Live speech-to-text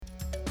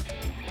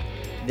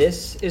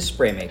This is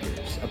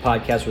Spraymakers, a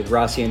podcast with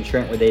Rossi and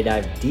Trent where they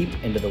dive deep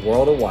into the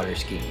world of water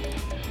skiing.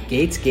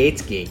 Gates,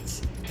 gates,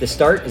 gates. The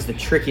start is the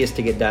trickiest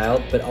to get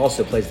dialed, but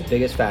also plays the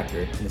biggest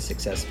factor in the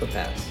success of a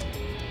pass.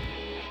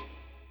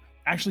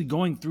 Actually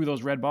going through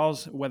those red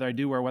balls, whether I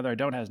do or whether I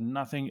don't, has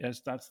nothing.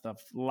 That's the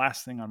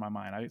last thing on my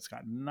mind. It's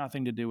got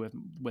nothing to do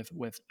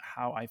with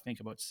how I think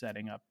about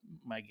setting up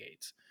my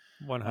gates.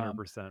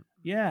 100%.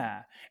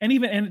 Yeah,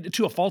 and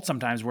to a fault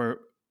sometimes where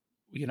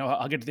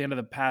I'll get to the end of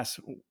the pass,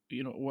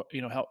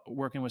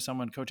 working with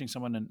someone, coaching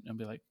someone, and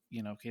be like,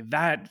 okay,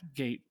 that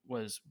gate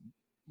was,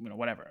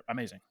 whatever,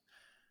 amazing.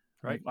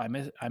 Right. I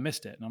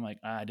missed it. And I'm like,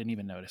 I didn't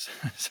even notice.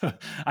 So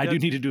I do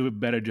need to do a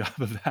better job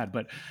of that,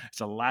 but it's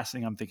the last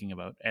thing I'm thinking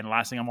about and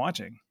last thing I'm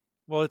watching.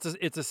 Well,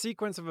 it's a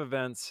sequence of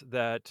events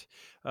that,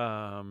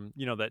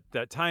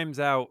 that times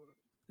out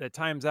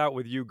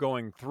with you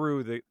going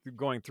through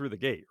the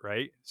gate.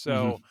 Right.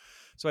 So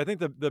I think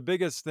the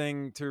biggest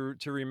thing to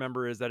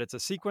remember is that it's a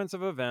sequence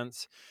of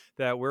events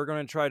that we're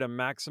going to try to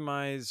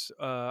maximize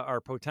our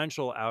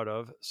potential out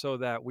of so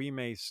that we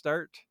may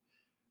start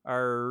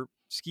our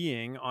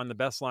skiing on the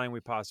best line we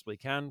possibly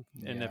can.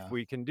 And if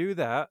we can do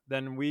that,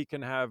 then we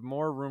can have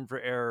more room for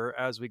error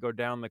as we go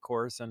down the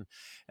course. And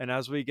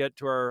as we get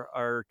to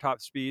our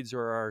top speeds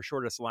or our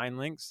shortest line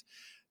lengths,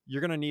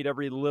 you're going to need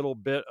every little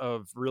bit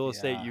of real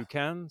estate you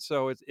can.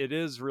 So it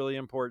is really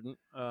important.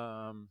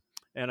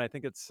 And I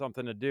think it's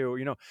something to do.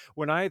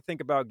 When I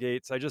think about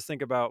gates, I just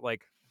think about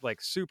like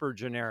super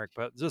generic,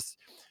 but just,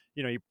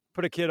 you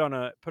put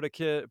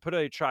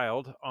a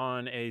child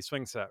on a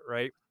swing set,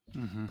 right?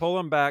 Mm-hmm. Pull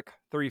them back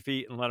 3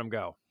 feet and let them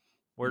go.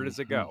 Where does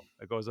it go?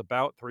 It goes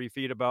about 3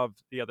 feet above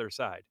the other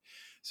side.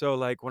 So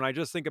like when I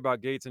just think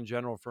about gates in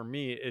general, for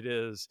me, it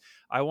is,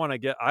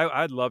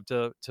 I'd love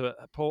to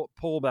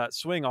pull that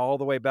swing all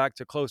the way back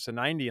to close to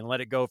 90 and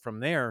let it go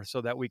from there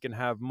so that we can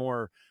have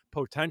more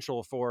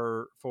potential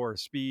for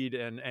speed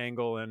and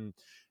angle and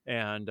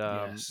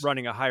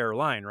running a higher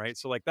line. Right.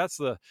 So like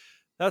that's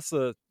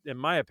in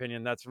my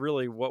opinion, that's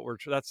really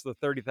that's the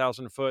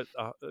 30,000 foot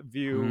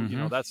view.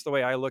 Mm-hmm. That's the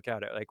way I look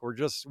at it. Like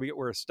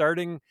we're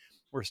starting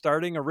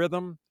a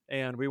rhythm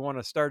and we want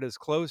to start as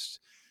close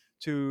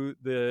to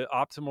the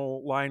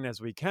optimal line as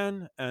we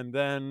can. And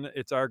then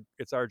it's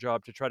our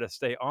job to try to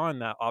stay on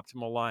that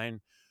optimal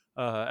line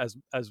as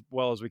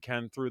well as we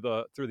can through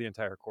the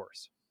entire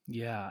course.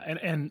 Yeah.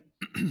 And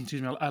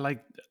excuse me.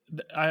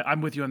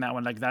 I'm with you on that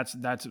one. Like that's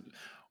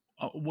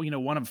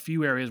one of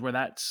few areas where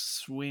that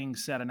swing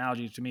set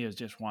analogy to me is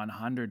just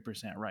 100%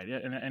 right.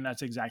 And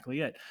that's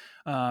exactly it.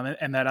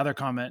 And that other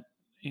comment,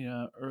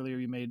 earlier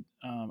you made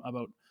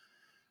about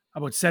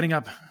setting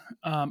up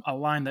a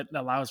line that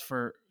allows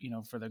for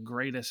the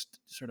greatest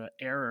sort of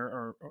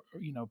error or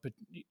but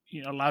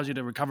allows you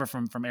to recover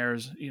from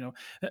errors.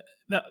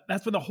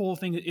 That's what the whole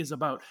thing is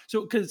about.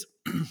 So because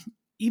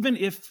even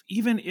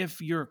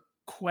if your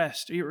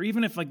quest, or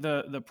even if like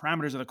the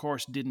parameters of the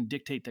course didn't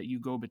dictate that you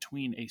go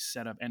between a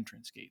set of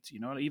entrance gates,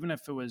 even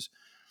if it was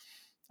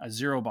a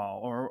zero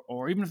ball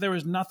or even if there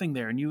was nothing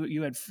there and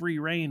you had free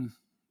reign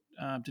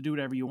to do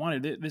whatever you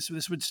wanted,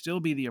 this would still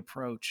be the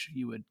approach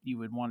you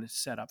would want to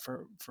set up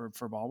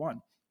for ball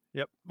one.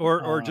 Yep.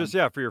 Or just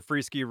for your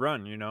free ski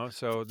run,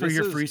 So for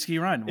your free ski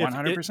run,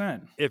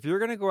 100%. If you're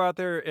going to go out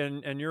there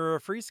and you're a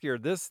free skier,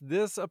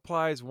 this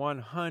applies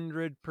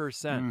 100%.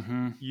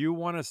 Mm-hmm. You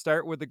want to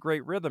start with a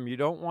great rhythm. You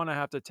don't want to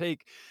have to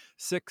take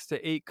 6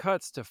 to 8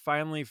 cuts to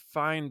finally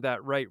find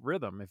that right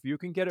rhythm. If you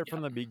can get it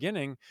from the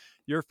beginning,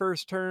 your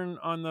first turn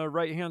on the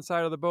right-hand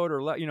side of the boat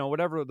or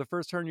whatever the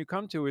first turn you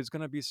come to is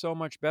going to be so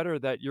much better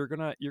that you're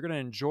going to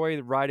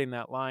enjoy riding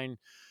that line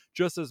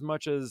just as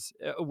much as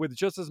with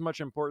just as much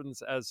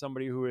importance as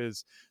somebody who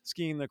is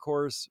skiing the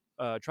course,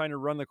 trying to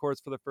run the course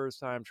for the first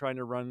time, trying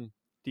to run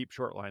deep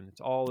short line. It's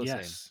all the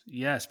same.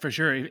 Yes, for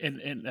sure.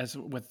 And as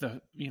with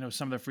the,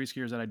 some of the free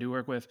skiers that I do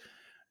work with,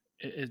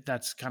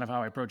 that's kind of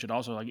how I approach it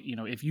also. Like,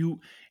 if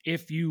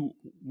you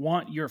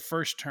want your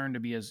first turn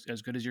to be as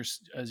good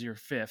as your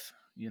fifth,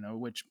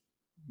 which,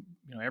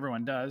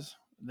 everyone does,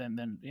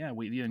 then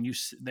you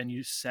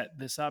set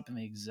this up in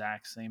the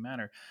exact same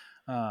manner.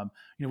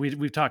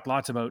 We've talked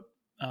lots about,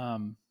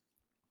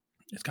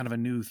 it's kind of a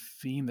new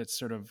theme that's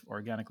sort of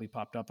organically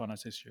popped up on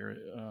us this year.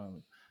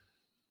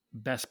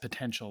 Best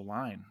potential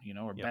line,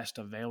 or best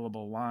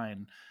available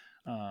line.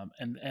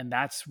 And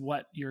that's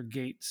what your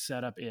gate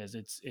setup is.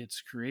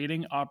 It's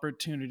creating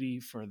opportunity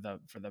for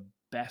the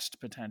best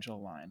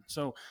potential line.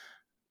 So,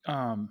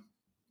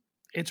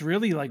 it's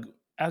really like,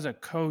 as a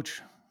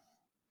coach,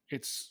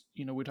 it's,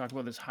 we talked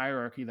about this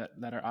hierarchy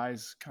that our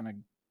eyes kind of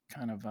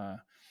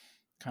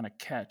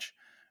catch,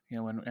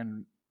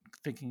 and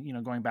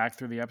thinking, going back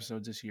through the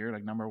episodes this year,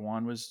 like number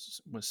one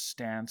was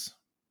stance,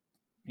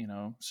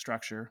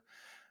 structure,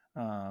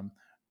 and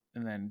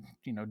then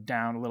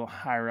down a little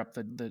higher up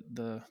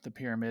the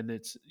pyramid,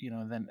 it's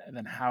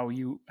then how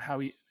you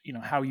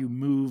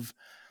move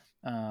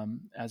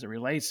as it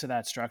relates to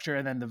that structure.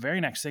 And then the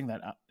very next thing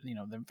that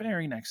the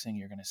very next thing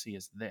you're going to see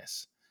is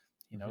this,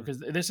 because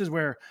this is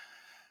where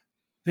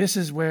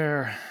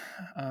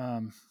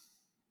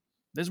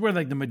This is where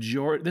like the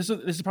majority. This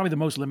is probably the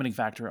most limiting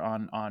factor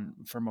on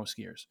for most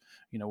skiers.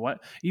 You know what?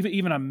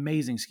 Even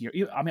amazing skier.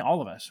 I mean,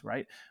 all of us,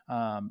 right?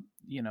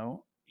 You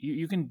know,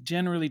 you can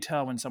generally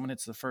tell when someone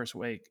hits the first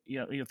wake. You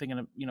know, you're thinking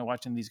of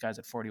watching these guys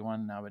at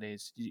 41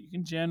 nowadays. You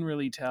can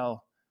generally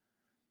tell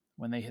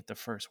when they hit the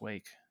first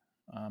wake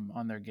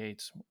on their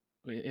gates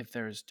if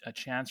there's a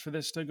chance for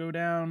this to go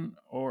down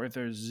or if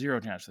there's zero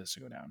chance for this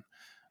to go down.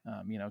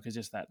 You know, because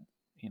just that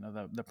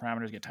the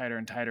parameters get tighter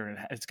and tighter, and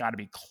it's got to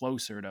be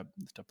closer to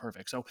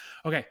perfect. So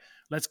okay,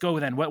 let's go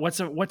then. What's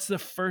the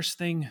first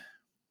thing?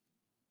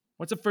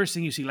 What's the first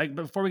thing you see? Like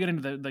before we get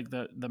into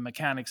the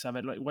mechanics of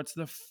it, like what's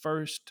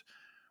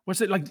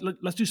it like?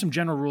 Let's do some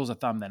general rules of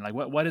thumb then. Like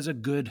what does a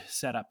good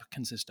setup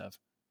consist of?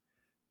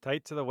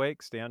 Tight to the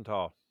wake, stand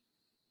tall.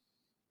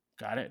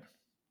 Got it.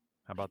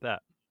 How about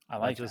that? I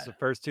like That's just that. the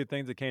first two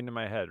things that came to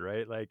my head,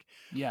 right? Like,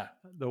 Yeah.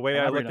 the way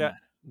I Elaborate look on at that.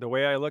 the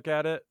way I look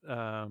at it,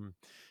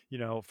 you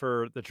know,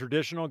 for the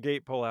traditional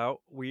gate pullout,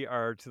 we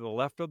are to the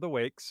left of the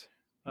wakes,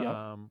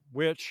 Yep.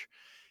 which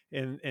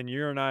in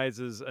your and I's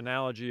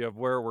analogy of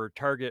where we're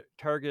target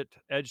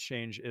edge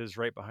change is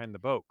right behind the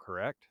boat,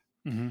 correct?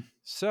 Mm-hmm.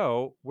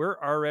 So we're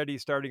already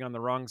starting on the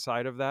wrong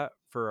side of that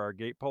for our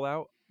gate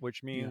pullout,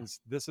 which Yeah. means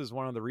this is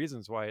one of the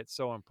reasons why it's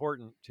so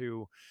important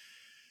to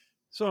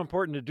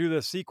do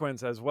this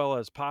sequence as well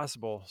as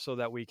possible so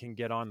that we can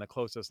get on the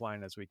closest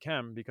line as we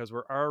can, because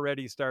we're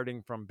already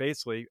starting from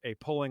basically a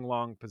pulling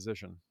long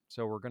position.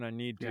 So we're going to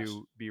need Yes.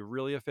 to be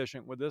really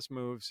efficient with this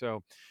move.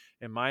 So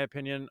in my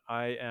opinion,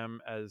 I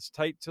am as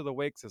tight to the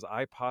wakes as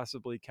I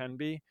possibly can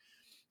be.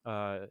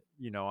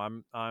 You know,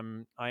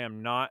 I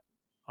am not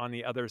on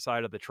the other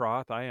side of the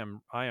trough. I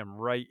am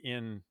right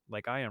in,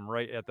 like, I am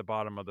right at the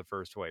bottom of the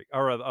first wake,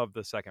 or of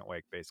the second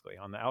wake, basically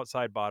on the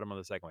outside bottom of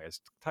the second wake,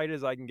 as tight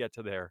as I can get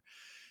to there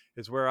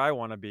is where I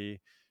want to be.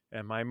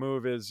 And my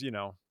move is, you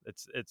know,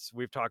 it's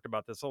we've talked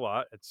about this a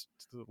lot. It's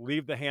to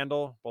leave the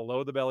handle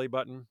below the belly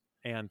button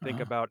and think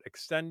Uh-huh. about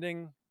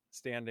extending,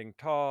 standing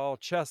tall,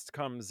 chest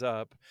comes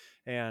up,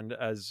 and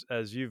as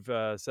you've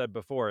said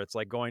before, it's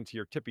like going to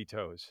your tippy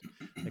toes.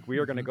 Like, we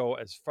are going to Mm-hmm. go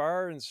as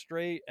far and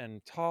straight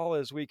and tall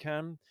as we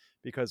can,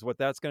 because what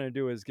that's going to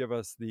do is give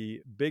us the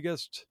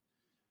biggest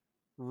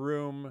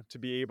room to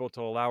be able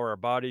to allow our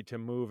body to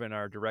move in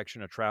our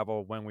direction of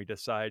travel when we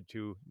decide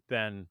to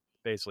then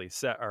basically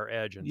set our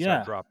edge and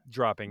start Yeah.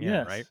 dropping in,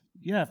 right? Yes.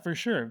 Yeah, for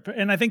sure.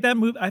 And I think that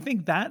move. I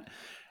think that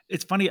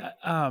it's funny.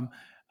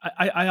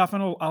 I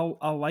often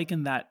I'll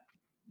liken that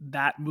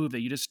move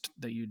that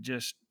you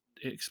just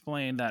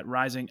explained, that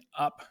rising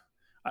up.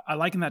 I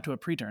liken that to a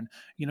pre-turn.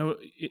 You know,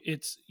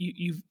 it's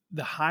you've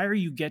the higher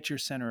you get your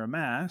center of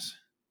mass,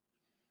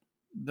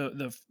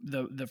 the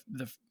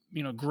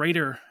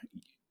greater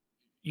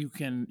you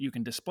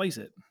can displace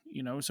it.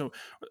 You know, so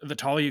the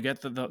taller you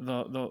get,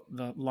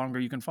 the longer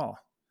you can fall.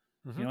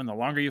 Mm-hmm. And the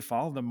longer you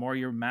fall, the more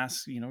your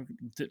mass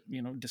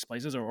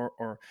displaces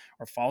or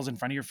falls in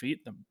front of your feet,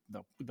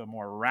 the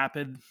more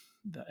rapid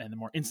and the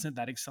more instant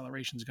that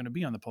acceleration is going to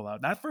be on the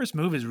pullout. That first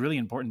move is really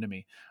important to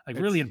me, like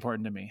really It's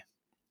important to me.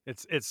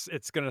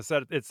 it's going to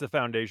set, it's the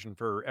foundation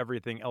for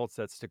everything else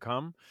that's to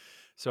come.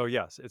 So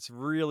yes, it's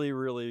really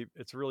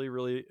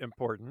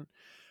important.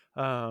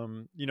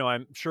 You know,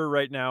 I'm sure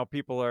right now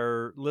people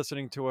are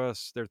listening to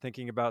us, they're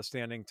thinking about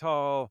standing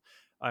tall.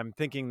 I'm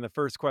thinking the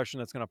first question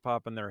that's going to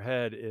pop in their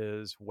head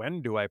is,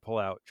 when do I pull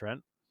out,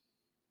 Trent?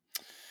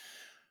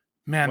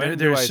 Man, When do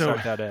there's I so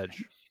start that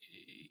edge?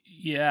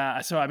 yeah.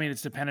 So I mean,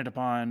 it's dependent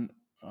upon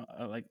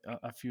like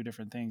a few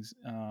different things.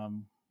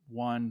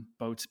 One,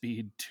 boat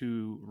speed.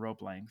 Two,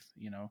 rope length.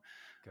 You know,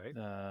 Okay.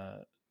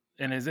 the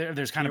and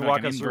there's Can kind you of like walk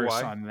an us through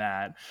inverse why? on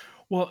that.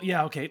 Well,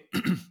 yeah, okay.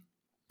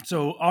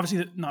 So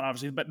obviously, not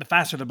obviously, but the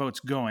faster the boat's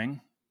going,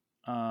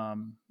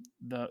 um,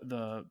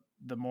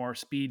 the more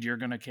speed you're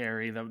going to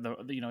carry. You're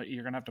going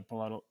to have to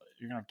pull out.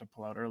 You're going to have to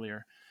pull out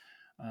earlier.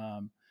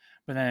 Um,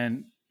 but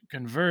then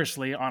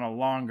conversely, on a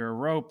longer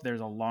rope,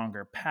 there's a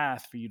longer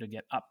path for you to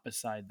get up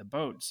beside the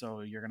boat.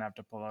 So you're going to have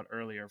to pull out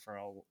earlier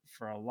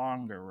for a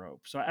longer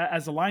rope. So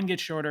as the line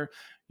gets shorter,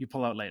 you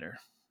pull out later.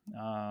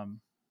 Um,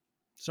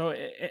 so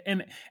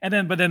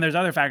but then there's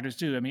other factors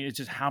too. I mean, it's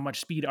just how much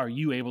speed are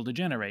you able to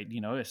generate?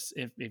 You know, if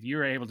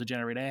you're able to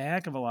generate a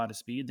heck of a lot of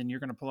speed, then you're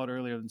going to pull out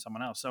earlier than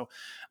someone else. So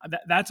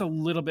that's a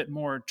little bit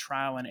more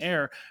trial and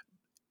error,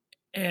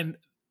 and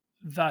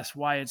thus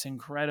why it's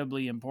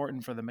incredibly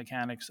important for the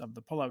mechanics of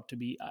the pullout to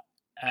be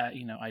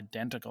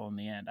identical in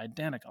the end,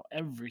 identical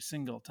every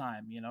single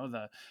time. You know,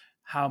 the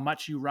how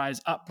much you rise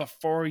up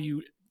before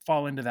you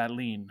fall into that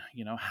lean.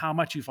 You know, how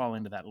much you fall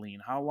into that lean,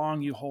 how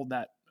long you hold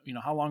that. You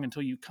know, how long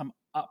until you come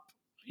up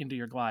into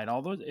your glide.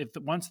 All those, if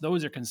once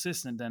those are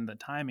consistent, then the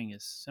timing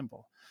is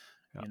simple.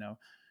 Yeah. You know,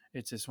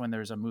 it's just when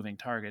there's a moving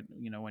target,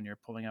 you know, when you're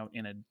pulling out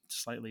in a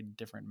slightly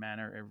different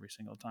manner every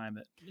single time,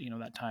 that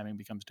that timing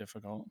becomes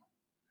difficult.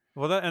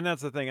 Well,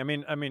 that's the thing. I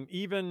mean,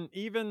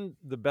 even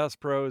the best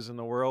pros in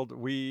the world,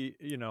 we,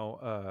 you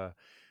know,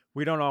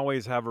 we don't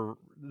always have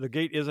the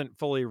gait isn't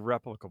fully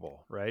replicable,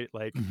 right?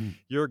 Like Mhm.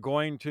 you're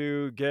going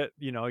to get,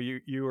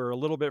 you are a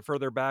little bit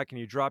further back and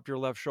you drop your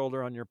left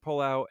shoulder on your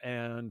pullout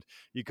and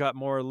you got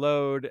more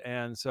load.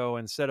 And so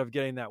instead of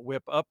getting that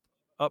whip up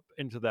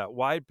into that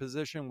wide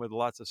position with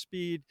lots of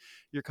speed,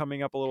 you're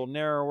coming up a little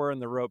narrower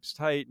and the rope's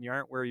tight and you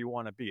aren't where you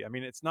want to be. I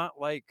mean, it's not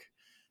like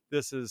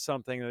this is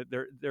something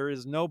that there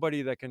is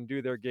nobody that can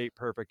do their gait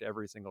perfect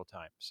every single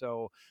time.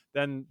 So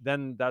then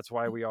that's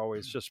why we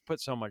always just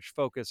put so much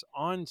focus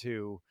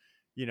onto,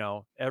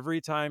 every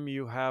time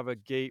you have a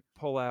gait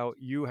pull out,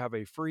 you have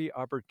a free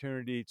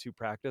opportunity to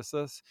practice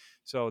this.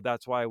 So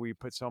that's why we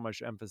put so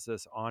much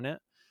emphasis on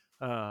it.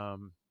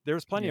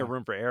 There's plenty of Yeah,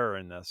 room for error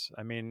in this.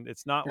 I mean,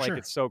 it's not for like sure.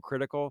 it's so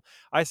critical.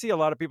 I see a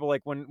lot of people,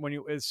 like when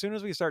you, as soon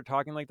as we start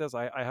talking like this,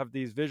 I have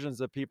these visions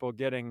of people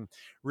getting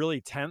really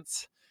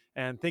tense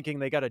and thinking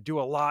they got to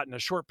do a lot in a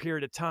short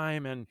period of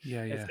time, and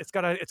Yeah, yeah. it's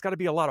got to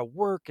be a lot of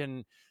work.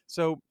 And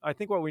so I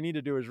think what we need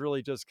to do is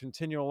really just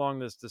continue along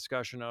this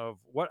discussion of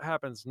what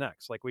happens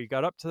next. Like we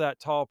got up to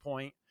that tall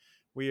point,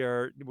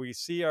 we've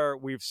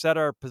set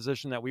our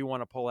position that we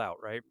want to pull out,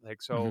 right?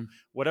 Like, so Hmm.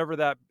 whatever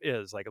that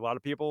is, like a lot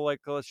of people,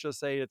 like, let's just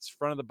say it's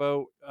front of the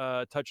boat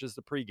touches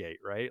the pre-gate,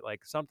 right?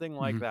 Like something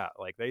like Hmm. that,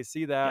 like they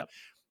see that. Yep.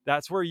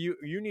 That's where you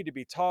need to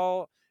be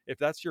tall. If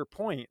that's your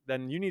point,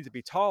 then you need to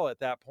be tall at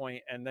that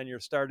point, and then you're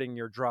starting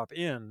your drop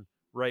in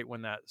right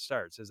when that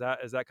starts. Is that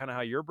kind of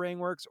how your brain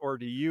works, or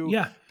do you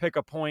Yeah. pick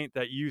a point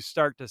that you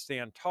start to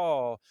stand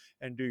tall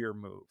and do your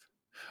move?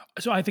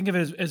 So I think of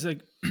it as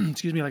like,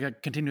 excuse me, like a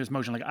continuous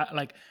motion.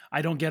 Like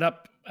I don't get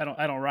up, I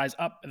don't rise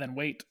up and then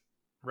wait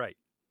Right.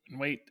 and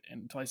wait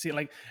until I see it.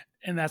 Like,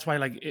 and that's why,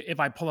 like, if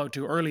I pull out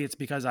too early, it's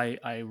because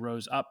I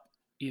rose up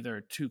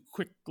either too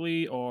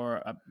quickly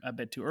or a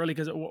bit too early.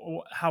 Because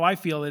how I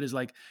feel it is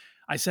like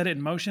I set it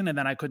in motion and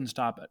then I couldn't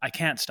stop it. I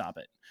can't stop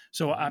it.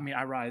 So I Hmm. mean,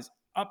 I rise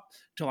up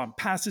till I'm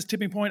past this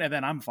tipping point and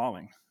then I'm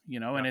falling.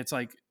 And Yep. it's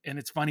like, and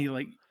it's funny,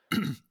 like,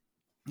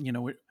 you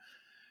know,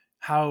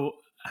 how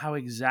how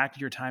exact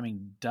your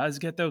timing does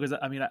get though, because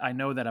I mean, I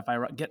know that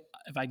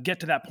if I get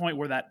to that point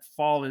where that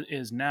fall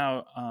is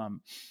now,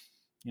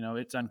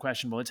 it's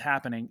unquestionable, it's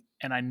happening,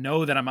 and I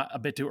know that I'm a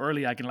bit too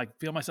early. I can like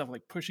feel myself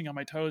like pushing on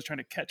my toes, trying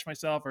to catch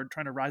myself or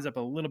trying to rise up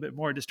a little bit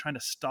more, just trying to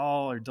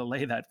stall or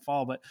delay that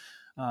fall. But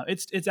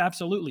it's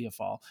absolutely a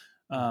fall.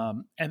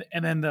 Hmm. And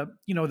then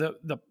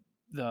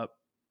the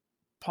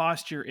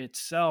posture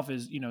itself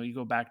is, you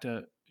go back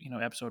to,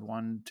 episode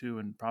 1, 2,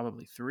 and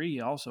probably 3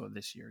 also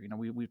this year.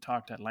 We've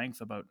talked at length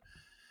about,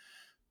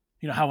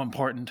 how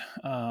important,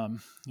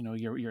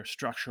 your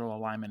structural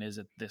alignment is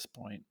at this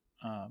point.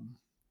 um,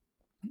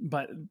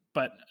 but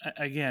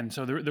again,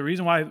 so the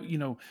reason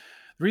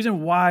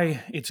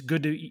why, it's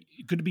good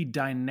to be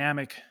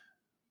dynamic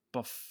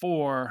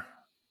before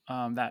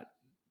that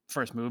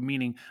first move,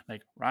 meaning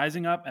like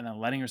rising up and then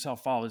letting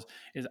yourself fall,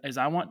 is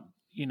I want,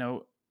 you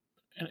know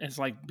and it's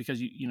like, because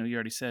you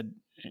already said,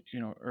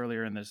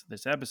 earlier in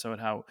this episode,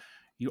 how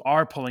you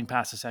are pulling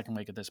past the second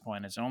wake at this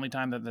point. It's the only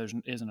time that there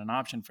isn't an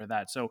option for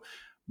that. So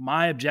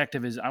my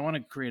objective is I want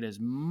to create as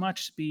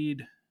much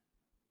speed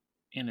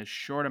in a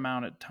short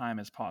amount of time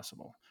as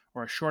possible,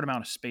 or a short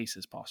amount of space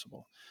as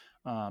possible.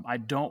 I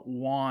don't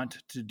want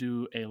to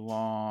do a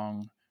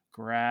long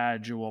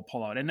gradual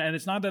pullout, and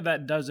it's not that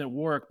that doesn't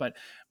work, but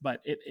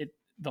it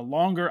the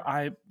longer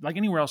I, like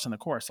anywhere else in the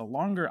course, the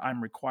longer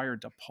I'm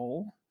required to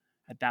pull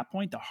at that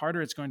point, the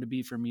harder it's going to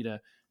be for me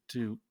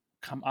to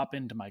come up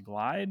into my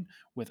glide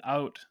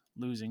without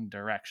losing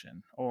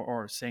direction,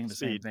 or saying the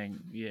same Speed. thing.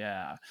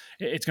 Yeah,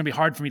 it's going to be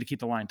hard for me to keep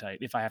the line tight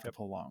if I have to Yep.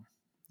 pull long.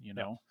 You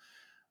Yep.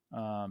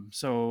 know,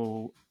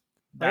 so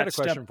I got a that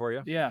step, question for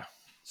you. yeah.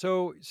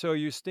 So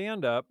you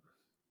stand up,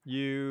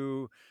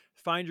 you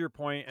find your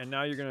point, and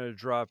now you're going to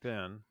drop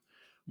in.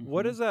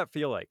 What Hmm. does that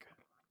feel like?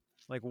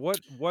 Like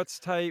what's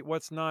tight,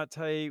 what's not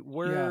tight? Yeah,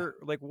 Where,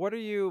 like, what are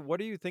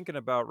you thinking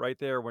about right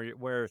there,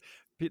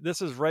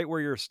 this is right where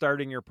you're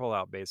starting your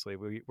pullout, basically.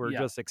 We're yeah,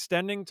 just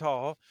extending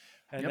tall,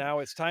 and yep, now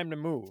it's time to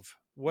move.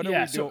 What are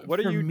yeah. we So doing? What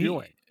are you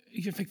doing?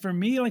 for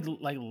me, like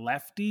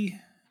lefty,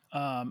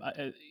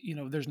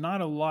 there's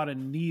not a lot of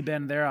knee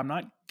bend there. I'm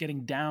not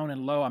getting down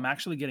and low. I'm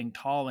actually getting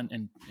tall,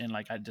 and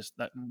like, I just,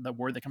 the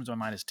word that comes to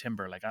my mind is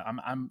timber. Like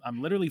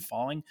I'm literally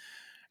falling,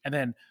 and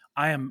then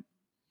I am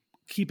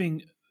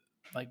keeping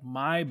like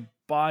my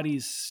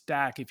body's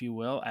stack, if you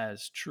will,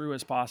 as true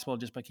as possible,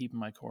 just by keeping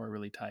my core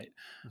really tight.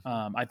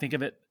 Hmm. I think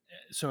of it,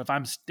 so if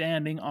I'm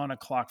standing on a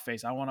clock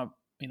face, I'm going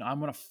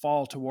to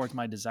fall towards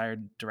my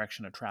desired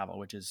direction of travel,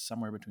 which is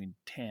somewhere between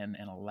 10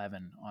 and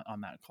 11 on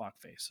that clock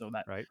face. So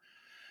that Right.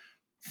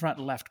 front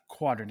left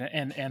quadrant,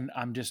 and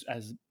I'm just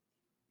as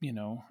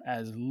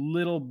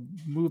little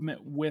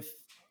movement with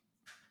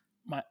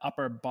my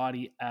upper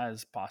body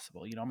as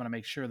possible. I'm going to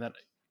make sure that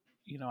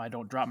I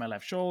don't drop my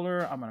left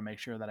shoulder. I'm going to make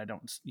sure that I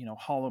don't,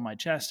 hollow my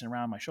chest and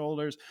round my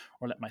shoulders,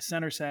 or let my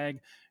center sag,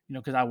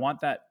 because I want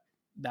that,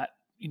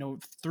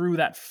 through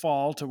that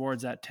fall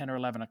towards that 10 or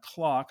 11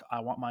 o'clock,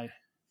 I want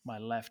my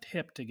left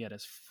hip to get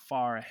as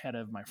far ahead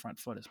of my front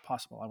foot as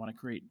possible. I want to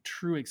create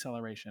true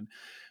acceleration.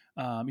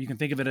 You can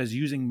think of it as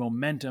using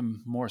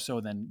momentum more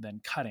so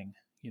than cutting,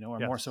 or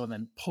more Yes. so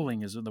than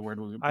pulling is the word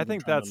we've I been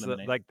think trying to that's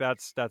eliminate.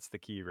 that's the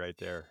key right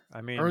there.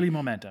 I mean, Early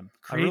momentum.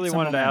 I Create really some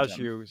wanted to ask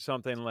momentum. you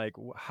something like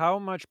how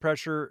much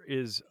pressure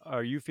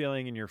are you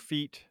feeling in your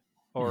feet,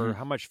 or Mhm.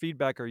 how much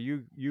feedback are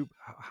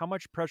how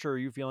much pressure are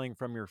you feeling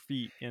from your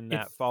feet in It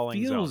that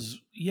falling zone?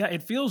 feels, yeah,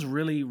 it feels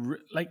really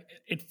like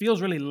it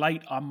feels really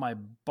light on my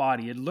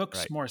body. It looks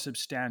Right. more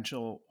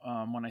substantial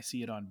when I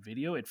see it on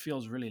video. It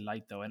feels really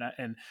light though,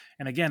 and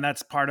again,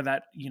 that's part of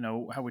that.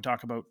 How we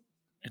talk about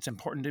it's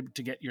important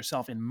to get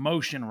yourself in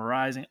motion,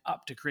 rising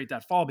up to create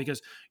that fall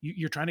because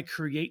you're trying to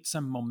create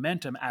some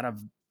momentum out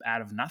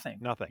of nothing.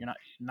 Nothing.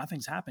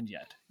 Nothing's happened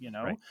yet.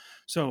 Right.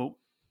 So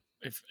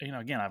if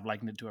again, I've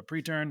likened it to a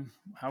pre-turn.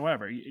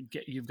 However,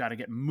 you've got to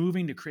get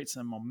moving to create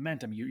some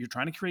momentum. You're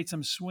trying to create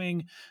some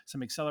swing,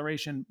 some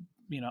acceleration,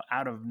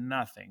 out of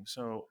nothing.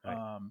 So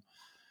Right.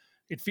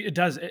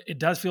 it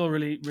does feel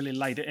really really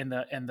light, and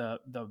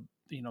the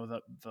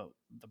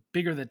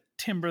bigger the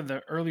timber,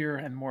 the earlier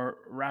and more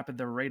rapid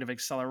the rate of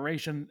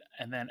acceleration,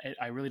 and then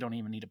I really don't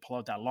even need to pull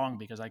out that long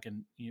because I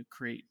can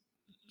create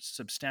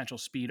substantial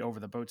speed over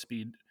the boat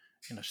speed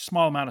in a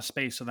small amount of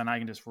space. So then I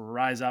can just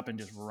rise up and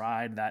just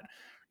ride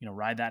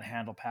that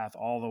handle path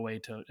all the way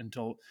to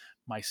until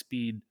my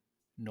speed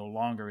no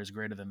longer is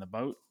greater than the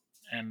boat,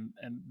 and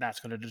that's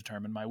going to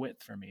determine my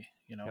width for me,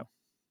 Yep.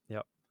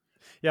 Yep.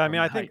 Yeah, I or mean,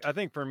 my I height.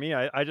 think for me,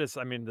 I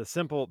mean, the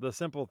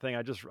simple thing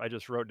I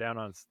just wrote down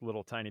on this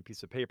little tiny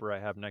piece of paper I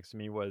have next to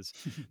me was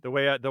the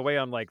way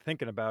I'm like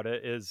thinking about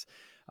it is,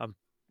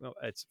 well,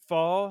 it's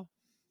fall,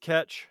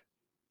 catch,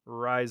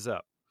 rise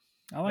up.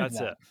 I like That's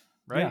that. it,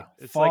 right? Yeah,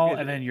 It's like fall,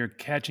 and then you're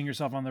catching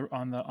yourself on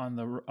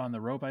the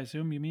rope. I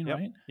assume you mean, yep,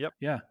 right? yep.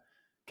 Yeah.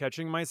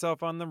 Catching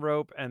myself on the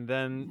rope and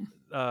then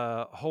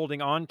Mhm.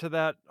 holding on to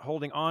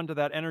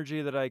that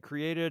energy that I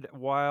created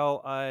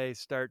while I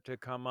start to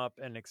come up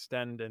and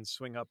extend and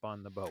swing up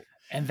on the boat.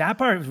 And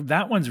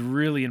that one's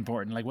really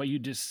important. Like what you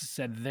just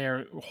said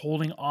there,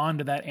 holding on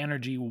to that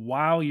energy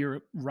while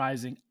you're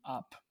rising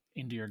up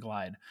into your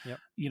glide. Yep.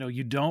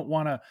 You don't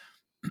want to,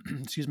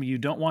 excuse me, you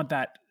don't want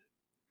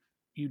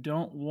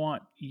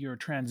your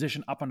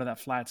transition up onto that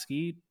flat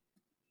ski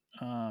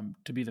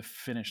to be the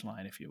finish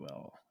line, if you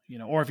will.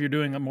 Or if you're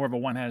doing more of a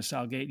one-handed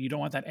style gait, you don't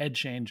want that edge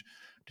change,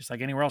 just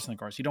like anywhere else in the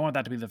course. You don't want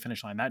that to be the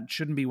finish line. That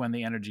shouldn't be when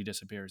the energy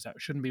disappears. That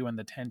shouldn't be when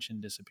the tension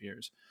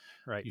disappears.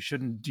 Right. You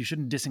shouldn't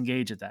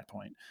disengage at that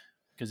point,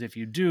 because if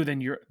you do,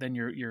 then you're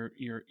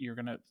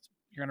gonna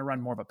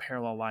run more of a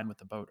parallel line with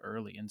the boat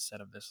early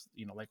instead of this,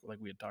 like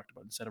we had talked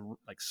about, instead of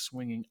like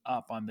swinging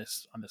up on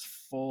this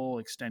full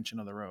extension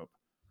of the rope.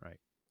 Right.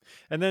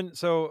 And then,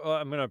 so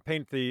I'm going to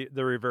paint the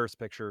reverse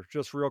picture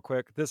just real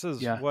quick.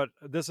 Yeah.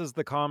 This is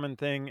the common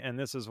thing, and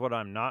this is what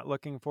I'm not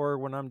looking for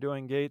when I'm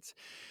doing gates,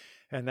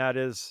 and that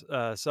is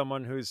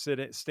someone who's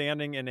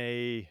standing in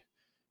a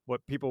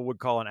what people would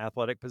call an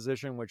athletic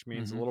position, which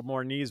means a Hmm. little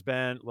more knees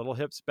bent, little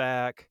hips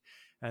back.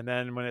 And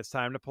then when it's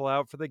time to pull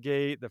out for the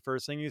gate, the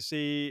first thing you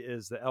see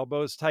is the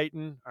elbows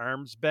tighten,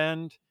 arms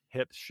bend,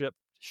 hips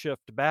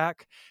shift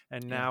back,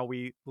 and Yeah. now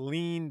we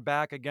lean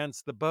back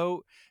against the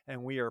boat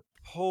and we are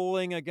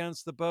pulling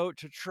against the boat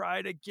to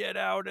try to get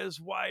out as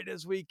wide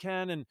as we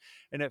can, and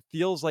it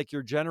feels like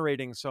you're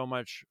generating so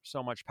much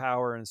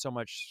power and so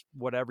much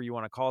whatever you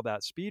want to call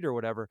that, speed or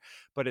whatever,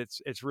 but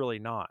it's really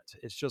not.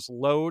 It's just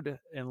load,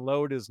 and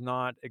load is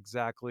not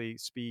exactly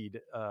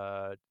speed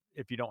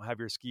if you don't have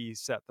your ski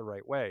set the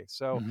right way.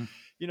 So, Hmm.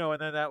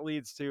 and then that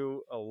leads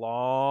to a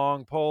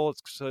long pull.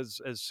 It's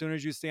as soon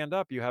as you stand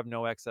up, you have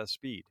no excess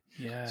speed.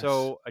 Yes.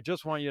 So I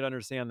just want you to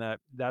understand that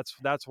that's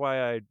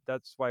why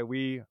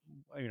we,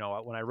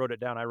 when I wrote it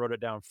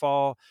down: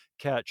 fall,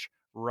 catch,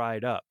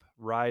 ride up,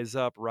 rise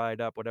up, ride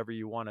up, whatever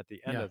you want at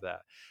the end Yeah. of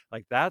that.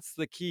 Like that's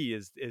the key,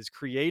 is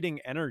creating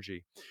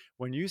energy.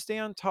 When you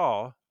stand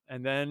tall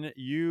and then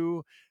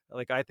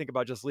like I think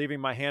about just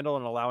leaving my handle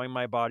and allowing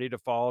my body to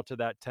fall to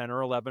that 10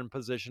 or 11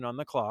 position on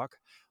the clock,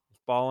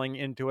 falling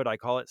into it. I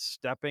call it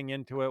stepping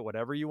into it,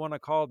 whatever you want to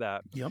call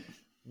that. Yep.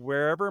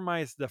 Wherever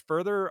the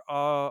further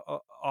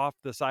off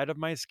the side of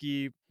my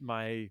ski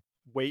my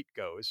weight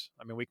goes.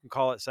 I mean, we can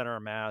call it center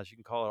of mass, you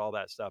can call it all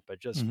that stuff, but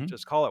just Hmm.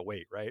 just call it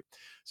weight, right?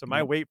 So my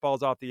Yep. weight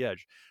falls off the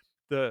edge.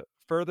 The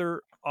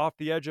further off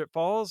the edge it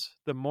falls,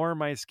 the more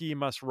my ski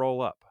must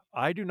roll up.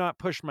 I do not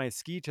push my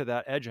ski to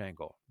that edge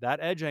angle. That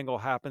edge angle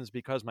happens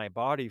because my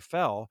body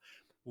fell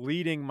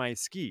leading my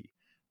ski.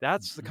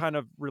 That's the Mhm. kind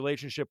of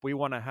relationship we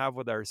want to have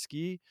with our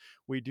ski.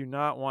 We do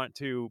not want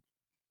to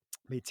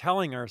be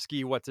telling our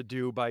ski what to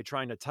do by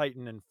trying to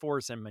tighten and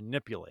force and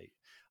manipulate.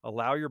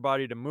 Allow your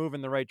body to move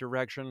in the right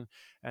direction,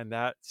 and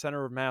that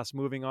center of mass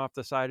moving off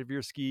the side of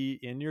your ski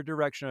in your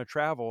direction of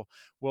travel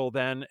will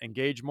then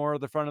engage more of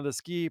the front of the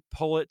ski,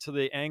 pull it to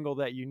the angle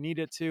that you need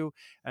it to,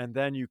 and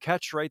then you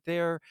catch right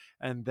there,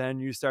 and then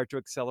you start to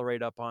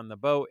accelerate up on the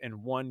boat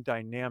in one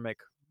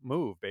dynamic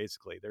move.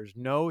 Basically, there's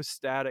no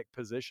static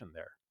position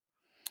there.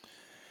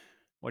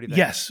 What do you think?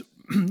 Yes.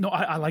 No,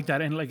 I like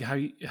that, and like how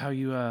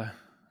you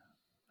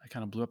I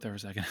kind of blew up there for a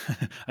second.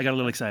 I got a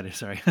little excited.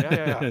 Sorry.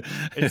 Yeah.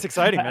 It's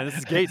exciting, man. This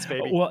is Gates,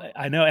 baby. Well,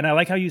 I know, and I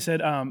like how you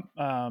said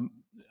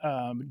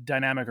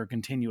dynamic or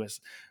continuous,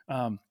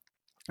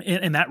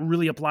 and that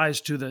really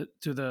applies to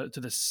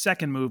the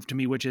second move to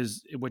me, which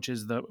is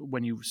the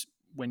when you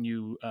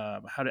I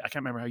can't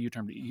remember how you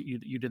termed it.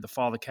 You did the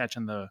fall, the catch,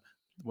 and the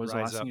what was the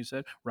last thing you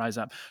said? Rise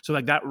up. So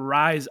like that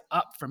rise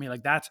up for me,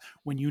 like that's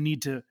when you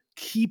need to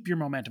keep your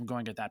momentum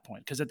going at that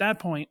point, because at that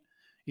point,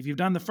 if you've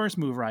done the first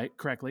move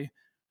correctly,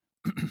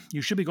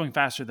 you should be going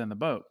faster than the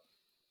boat.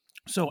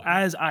 So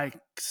as I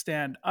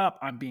stand up,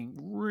 I'm being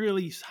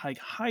really like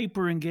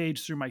hyper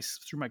engaged through my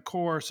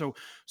core. So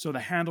the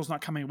handle's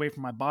not coming away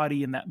from my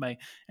body, and that my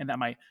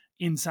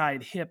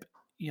inside hip,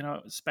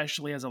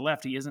 especially as a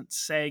lefty, isn't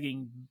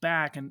sagging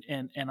back,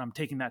 and I'm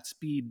taking that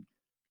speed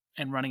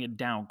and running it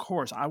down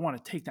course. I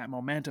want to take that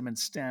momentum and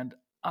stand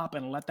up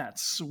and let that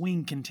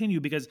swing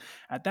continue, because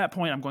at that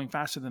point I'm going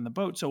faster than the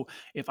boat. So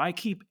if I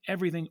keep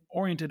everything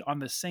oriented on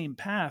the same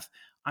path,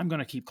 I'm going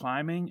to keep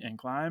climbing and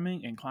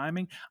climbing and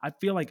climbing. I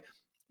feel like,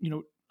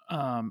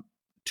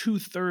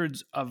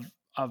 2/3 of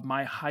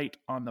my height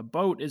on the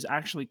boat is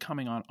actually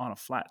coming on a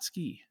flat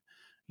ski,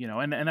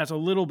 and that's a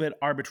little bit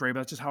arbitrary,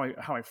 but that's just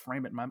how I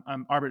frame it.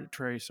 I'm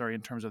arbitrary, sorry,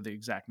 in terms of the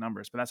exact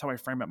numbers, but that's how I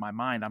frame it in my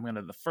mind.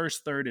 The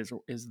first third is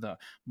the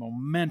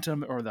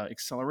momentum or the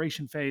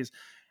acceleration phase,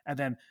 and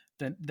then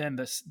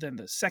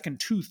the second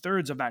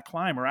 2/3 of that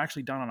climb are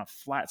actually done on a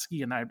flat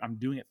ski, and I'm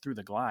doing it through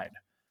the glide.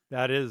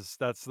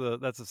 That's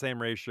the same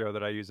ratio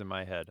that I use in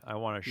my head. I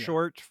want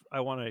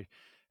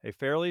a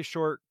fairly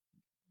short,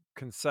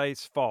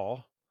 concise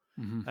fall,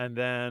 Mm-hmm. and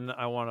then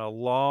I want a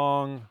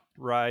long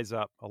rise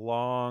up, a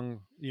long,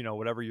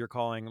 whatever you're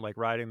calling, like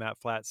riding that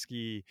flat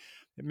ski.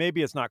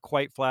 Maybe it's not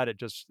quite flat.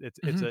 It's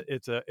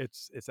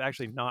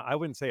actually not. I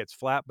wouldn't say it's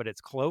flat, but it's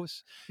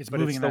close. It's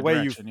But moving it's in the that way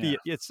you direction. feel.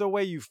 Yeah. It's the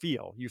way you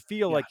feel. You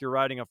feel Yeah. like you're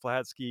riding a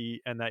flat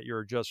ski, and that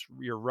you're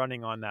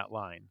running on that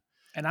line.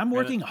 And I'm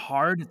working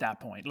hard at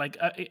that point, like,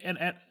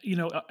 and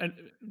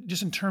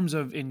just in terms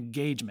of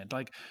engagement,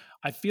 like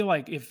I feel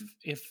like if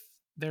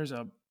there's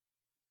a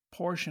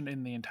portion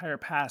in the entire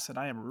pass that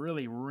I am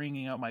really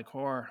wringing out my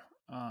core,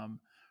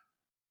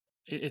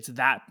 it's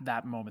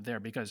that moment there,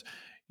 because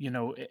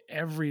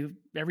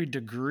every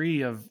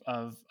degree of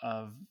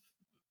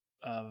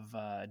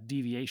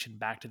deviation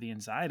back to the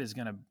inside it's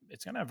gonna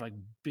have like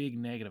big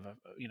negative,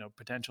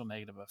 potential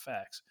negative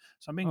effects.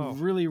 So I'm being Oh,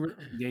 really, really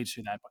engaged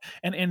through that,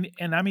 and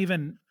I'm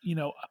even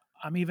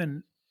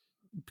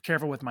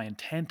careful with my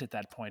intent at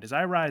that point. As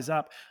I rise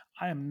up,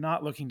 I am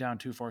not looking down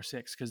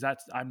 246, because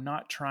I'm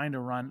not trying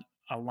to run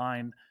a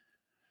line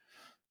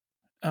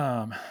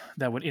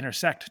that would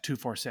intersect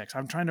 246.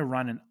 I'm trying to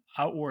run an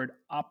upward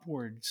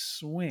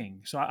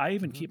swing. So I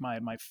even keep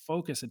my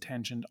focus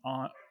attention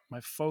on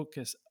my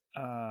focus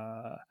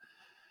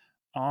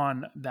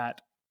on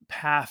that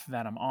path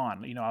that I'm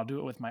on. I'll do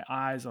it with my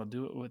eyes. I'll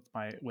do it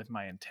with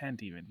my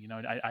intent. Even,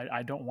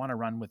 I don't want to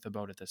run with the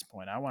boat at this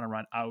point. I want to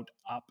run out,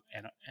 up,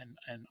 and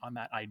on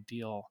that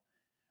ideal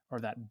or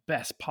that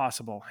best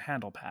possible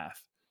handle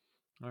path.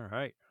 all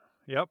right.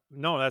 Yep.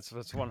 No, that's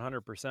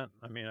 100%.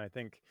 I mean, I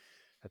think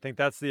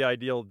that's the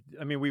ideal.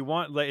 I mean, we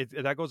want, like,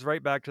 that goes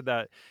right back to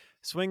that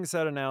swing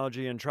set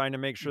analogy, and trying to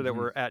make sure that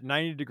we're at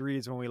 90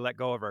 degrees when we let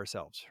go of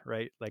ourselves,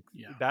 right? Like,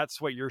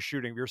 that's what you're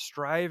shooting. You're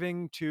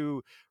striving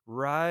to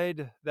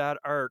ride that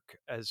arc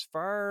as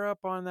far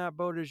up on that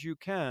boat as you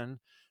can,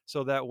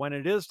 so that when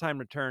it is time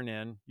to turn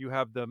in, you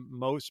have the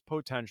most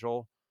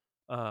potential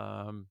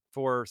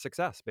for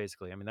success,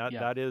 basically. I mean,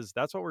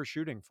 that's what we're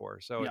shooting for.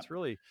 So it's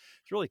really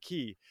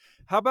key.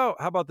 How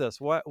about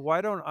this?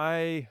 Why don't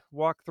I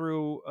walk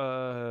through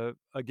a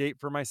gate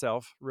for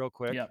myself real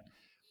quick? Yeah.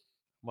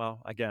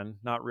 Well, again,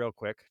 not real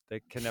quick. They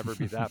can never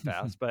be that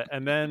fast. But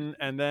and then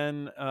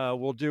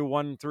we'll do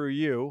one through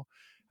you,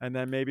 and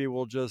then maybe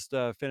we'll just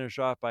finish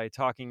off by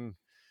talking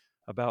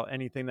about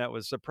anything that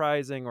was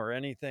surprising, or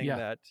anything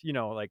that,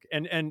 like,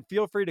 and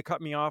feel free to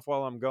cut me off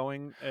while I'm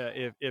going,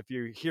 if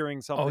you're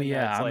hearing something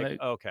that's like,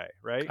 okay,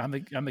 right? I'm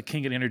the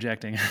king at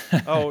interjecting.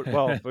 Oh,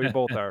 well, we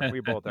both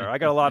are. I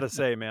got a lot to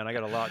say, man. I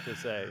got a lot to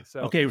say.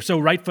 So okay, so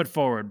right foot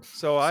forward.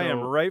 So I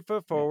am right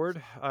foot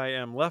forward. I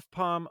am left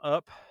palm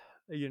up.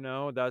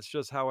 That's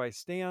just how I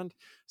stand.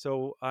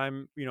 So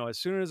I'm, as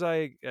soon as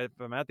if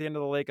I'm at the end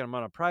of the lake, I'm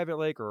on a private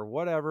lake or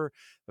whatever,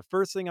 the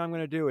first thing I'm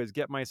going to do is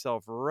get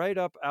myself right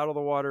up out of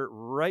the water,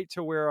 right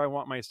to where I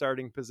want my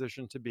starting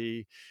position to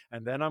be.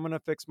 And then I'm going to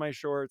fix my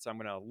shorts. I'm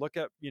going to look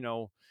at,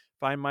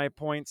 find my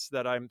points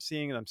that I'm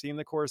seeing, and I'm seeing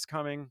the course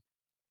coming.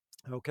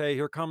 Okay,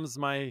 here comes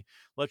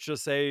let's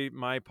just say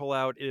my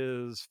pullout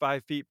is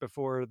 5 feet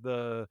before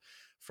the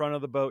front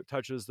of the boat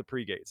touches the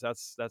pre-gates.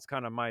 That's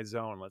kind of my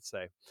zone, let's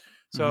say.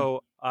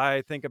 So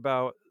I think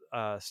about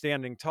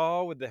standing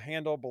tall with the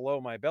handle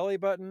below my belly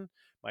button.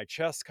 My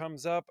chest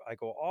comes up. I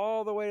go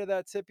all the way to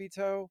that tippy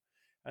toe.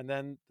 And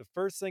then the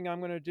first thing I'm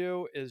going to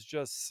do is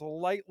just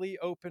slightly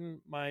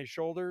open my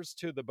shoulders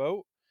to the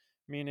boat,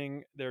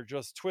 meaning they're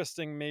just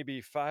twisting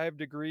maybe 5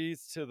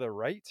 degrees to the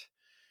right.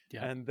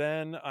 Yeah. And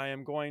then I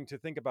am going to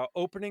think about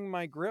opening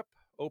my grip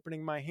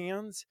opening my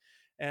hands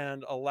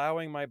and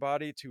allowing my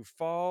body to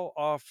fall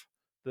off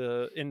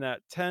in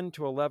that 10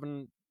 to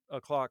 11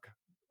 o'clock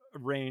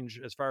range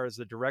as far as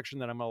the direction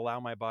that I'm going to allow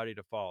my body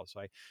to fall.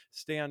 So I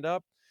stand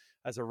up.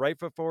 As a right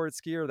foot forward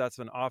skier, that's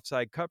an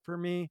offside cut for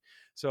me.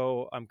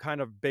 So I'm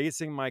kind of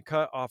basing my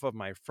cut off of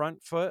my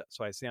front foot.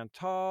 So I stand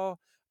tall,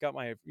 got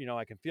my,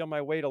 I can feel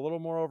my weight a little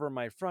more over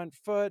my front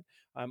foot.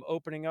 I'm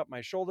opening up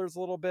my shoulders a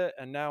little bit.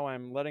 And now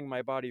I'm letting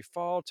my body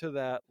fall to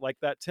that, like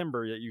that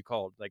timber that you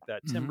called, like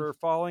that timber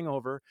falling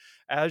over.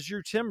 As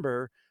you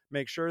timber,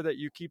 make sure that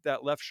you keep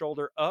that left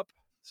shoulder up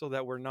so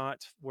that we're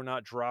not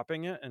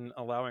dropping it and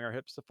allowing our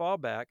hips to fall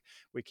back.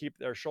 We keep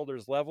our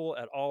shoulders level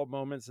at all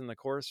moments in the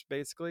course,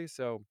 basically.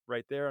 So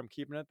right there, I'm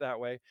keeping it that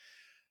way.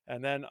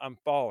 And then I'm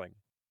falling.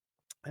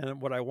 And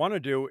what I want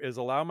to do is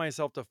allow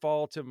myself to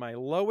fall to my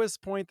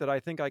lowest point that I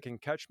think I can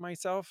catch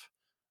myself.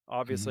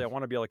 Obviously, I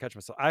want to be able to catch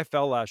myself. I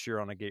fell last year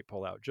on a gate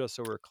pullout, just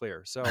so we're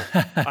clear. So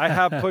I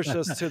have pushed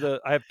this to the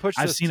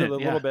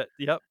little bit.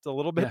 Yep, a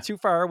little bit too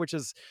far, which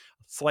is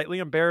slightly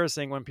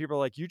embarrassing when people are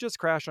like, "You just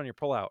crashed on your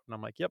pullout," and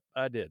I'm like, "Yep,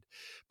 I did."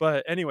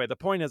 But anyway, the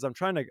point is, I'm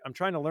trying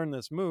to learn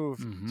this move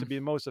to be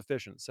most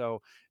efficient.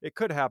 So it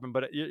could happen,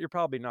 but you're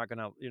probably not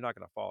gonna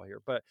fall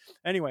here. But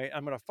anyway,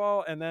 I'm gonna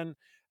fall, and then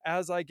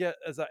as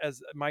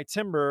my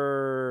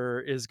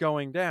timber is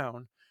going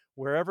down,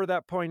 wherever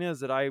that point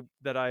is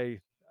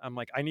I'm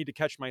like, I need to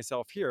catch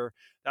myself here.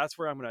 That's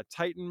where I'm going to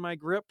tighten my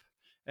grip,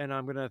 and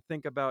I'm going to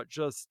think about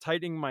just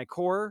tightening my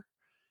core.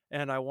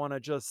 And I want to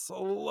just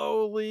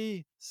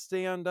slowly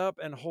stand up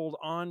and hold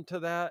on to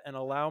that and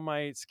allow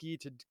my ski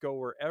to go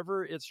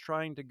wherever it's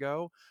trying to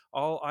go.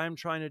 All I'm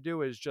trying to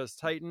do is just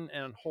tighten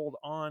and hold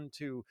on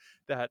to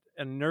that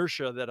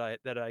inertia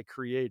that I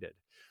created.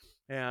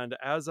 And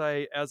as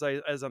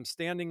I'm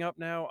standing up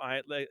now,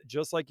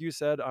 just like you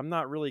said, I'm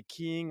not really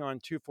keying on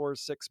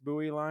 246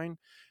 buoy line.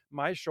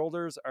 My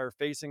shoulders are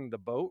facing the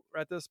boat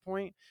at this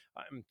point.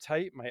 I'm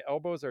tight. My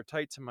elbows are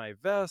tight to my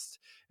vest,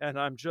 and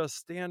I'm just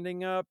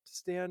standing up,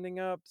 standing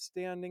up,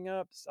 standing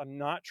up. I'm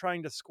not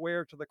trying to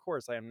square to the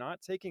course. I am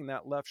not taking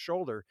that left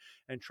shoulder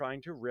and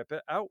trying to rip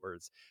it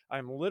outwards.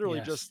 I'm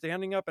literally just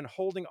standing up and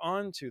holding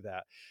on to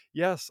that.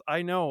 Yes,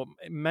 I know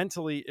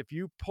mentally, if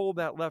you pull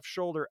that left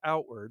shoulder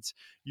outwards,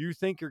 you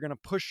think you're going to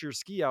push your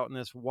ski out in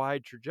this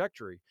wide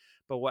trajectory.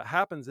 But what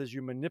happens is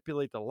you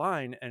manipulate the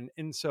line, and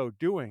in so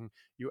doing,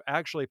 you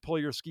actually pull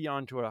your ski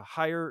onto a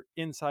higher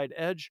inside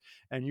edge,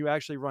 and you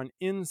actually run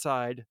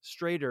inside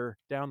straighter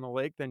down the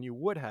lake than you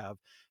would have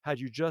had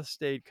you just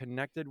stayed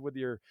connected with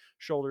your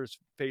shoulders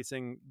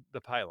facing the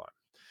pylon.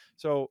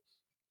 So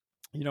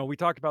we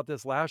talked about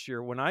this last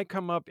year. When I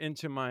come up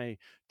into my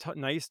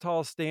nice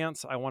tall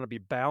stance, I want to be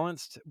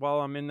balanced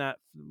while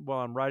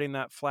I'm riding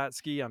that flat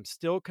ski. I'm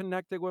still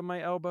connected with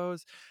my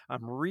elbows.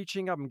 I'm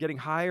reaching up. I'm getting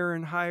higher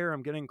and higher.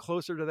 I'm getting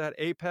closer to that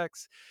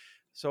apex.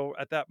 So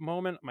at that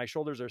moment, my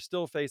shoulders are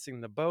still facing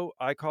the boat.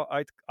 I call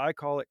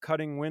it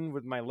cutting wind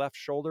with my left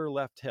shoulder,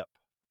 left hip.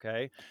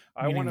 Okay.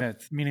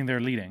 Meaning they're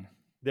leading.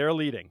 They're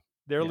leading.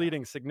 They're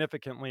leading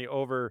significantly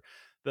over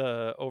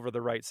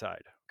the right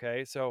side.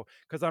 Okay. So,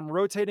 cause I'm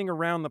rotating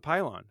around the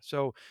pylon.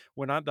 So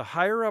the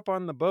higher up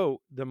on the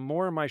boat, the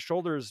more my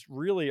shoulders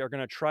really are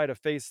going to try to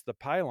face the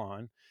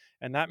pylon.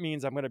 And that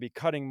means I'm going to be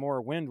cutting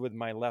more wind with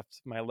my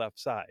left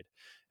side.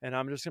 And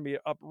I'm just going to be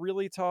up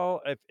really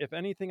tall. If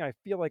anything, I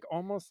feel like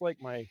almost like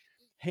my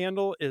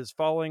handle is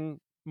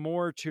falling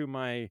more to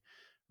my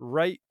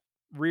right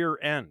rear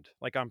end.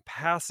 Like I'm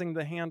passing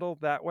the handle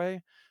that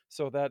way,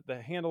 so that the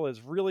handle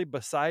is really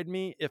beside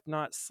me, if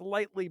not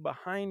slightly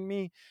behind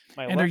me.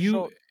 Are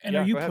you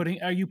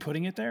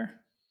putting it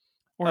there?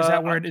 Or is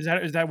that where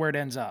is that where it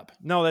ends up?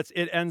 No, it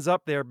ends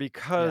up there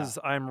because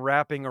I'm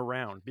wrapping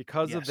around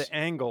because of the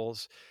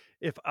angles.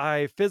 If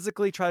I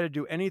physically try to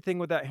do anything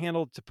with that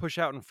handle to push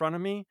out in front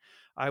of me,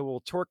 I will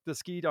torque the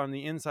ski on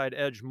the inside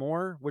edge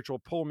more, which will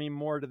pull me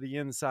more to the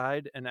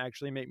inside and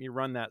actually make me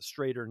run that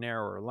straighter,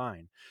 narrower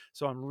line.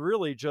 So I'm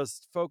really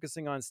just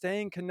focusing on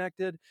staying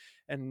connected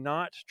and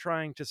not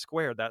trying to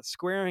square. That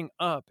squaring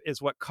up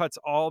is what cuts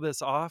all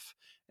this off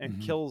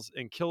and kills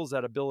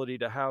that ability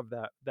to have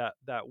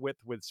that width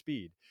with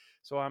speed.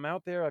 So I'm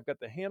out there, I've got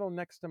the handle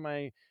next to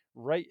my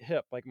right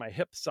hip, like my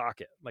hip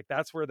socket, like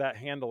that's where that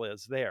handle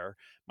is there.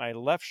 My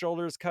left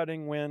shoulder is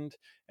cutting wind,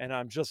 and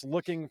I'm just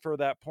looking for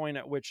that point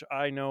at which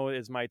I know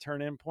is my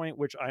turn in point,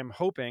 which I'm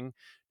hoping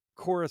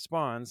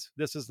corresponds.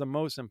 This is the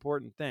most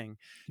important thing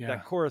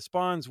that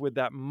corresponds with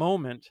that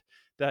moment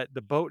that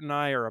the boat and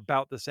I are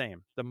about the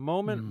same. The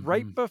moment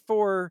right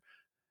before,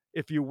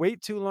 if you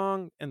wait too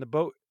long and the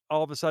boat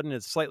all of a sudden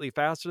is slightly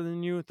faster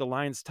than you, the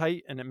line's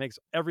tight and it makes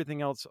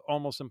everything else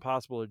almost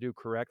impossible to do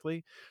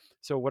correctly.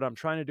 So what I'm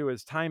trying to do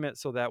is time it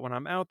so that when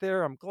I'm out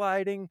there, I'm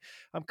gliding,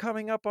 I'm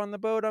coming up on the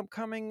boat, I'm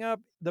coming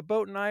up, the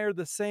boat and I are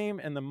the same.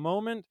 And the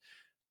moment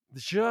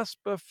just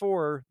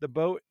before the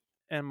boat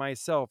and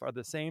myself are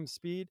the same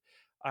speed,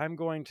 I'm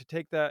going to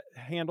take that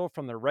handle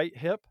from the right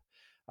hip.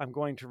 I'm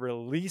going to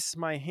release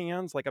my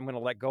hands, like I'm going to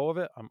let go of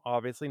it. I'm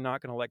obviously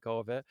not going to let go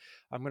of it.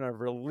 I'm going to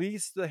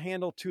release the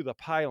handle to the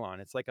pylon.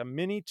 It's like a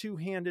mini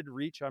two-handed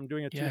reach. I'm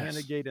doing a two-handed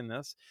Yes. gate in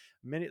this.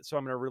 So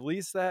I'm going to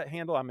release that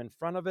handle. I'm in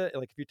front of it.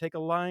 Like if you take a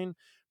line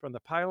from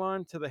the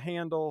pylon to the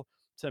handle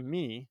to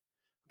me,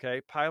 okay,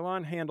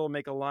 pylon, handle,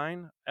 make a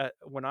line.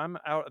 When I'm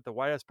out at the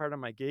widest part of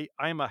my gate,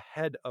 I'm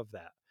ahead of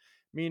that,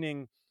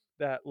 meaning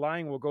that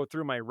line will go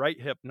through my right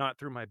hip, not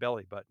through my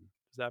belly button.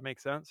 Does that make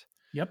sense?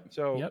 Yep.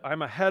 So Yep.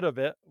 I'm ahead of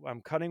it.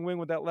 I'm cutting wing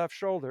with that left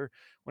shoulder.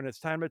 When it's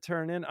time to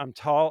turn in, I'm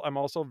tall. I'm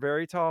also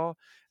very tall.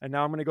 And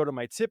now I'm going to go to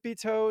my tippy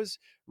toes,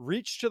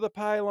 reach to the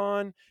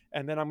pylon,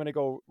 and then I'm going to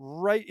go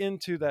right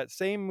into that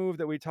same move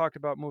that we talked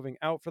about moving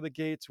out for the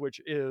gates, which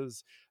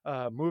is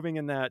moving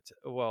in that,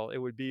 well, it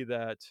would be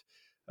that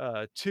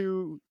 1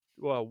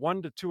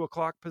 to 2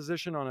 o'clock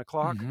position on a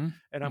clock. Mm-hmm.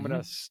 And I'm Mm-hmm.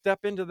 going to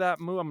step into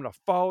that move. I'm going to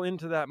fall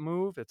into that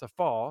move. It's a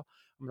fall.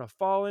 I'm going to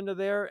fall into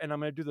there, and I'm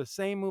going to do the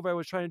same move I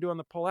was trying to do on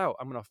the pull out.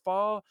 I'm going to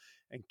fall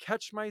and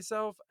catch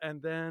myself, and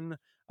then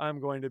I'm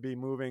going to be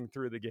moving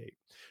through the gate.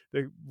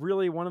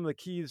 Really, one of the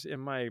keys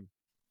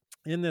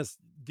in this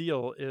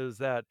deal is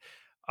that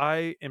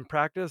in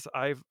practice,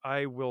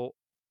 I will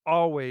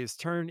always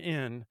turn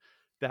in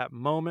that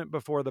moment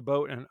before the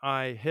boat and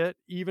I hit,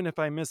 even if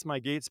I miss my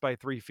gates by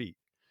 3 feet.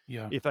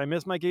 Yeah. If I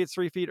miss my gates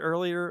 3 feet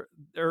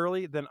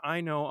early, then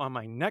I know on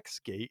my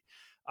next gate,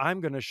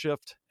 I'm going to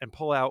shift and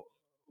pull out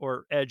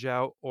or edge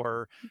out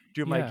or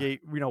do my Yeah.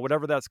 gate,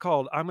 whatever that's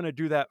called. I'm going to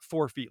do that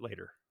 4 feet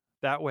later.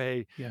 That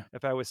way, Yeah.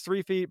 if I was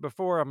 3 feet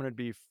before, I'm going to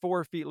be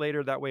 4 feet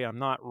later. That way I'm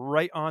not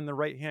right on the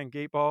right-hand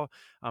gate ball.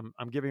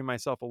 I'm giving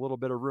myself a little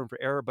bit of room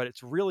for error, but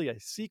it's really a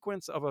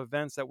sequence of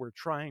events that we're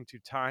trying to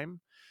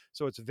time.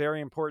 So it's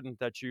very important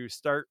that you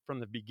start from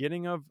the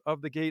beginning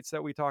of the gates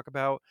that we talk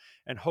about.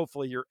 And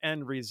hopefully your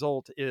end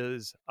result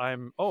is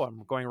I'm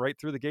going right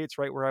through the gates,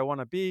 right where I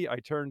want to be. I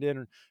turned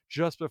in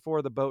just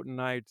before the boat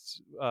and I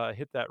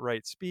hit that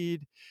right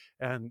speed.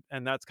 And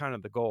that's kind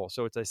of the goal.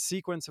 So it's a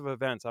sequence of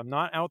events. I'm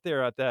not out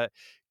there at that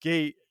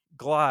gate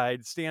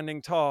glide,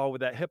 standing tall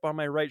with that hip on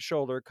my right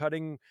shoulder,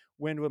 cutting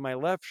wind with my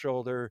left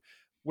shoulder,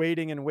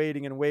 waiting and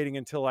waiting and waiting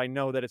until I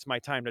know that it's my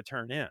time to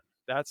turn in.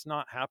 That's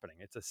not happening.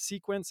 It's a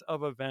sequence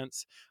of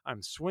events.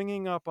 I'm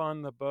swinging up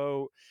on the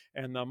boat,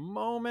 and the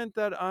moment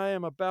that I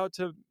am about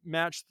to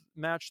match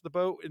the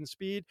boat in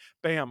speed,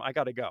 bam, I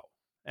got to go.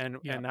 And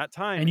that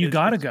time And you is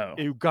gotta go.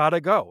 you got to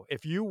go.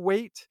 If you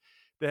wait,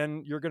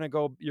 then you're going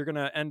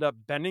to end up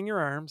bending your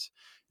arms.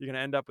 You're going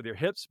to end up with your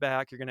hips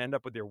back. You're going to end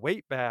up with your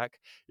weight back.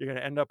 You're going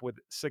to end up with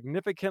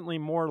significantly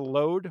more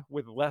load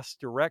with less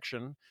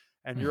direction.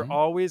 And you're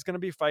always going to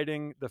be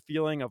fighting the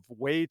feeling of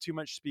way too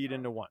much speed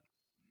into one.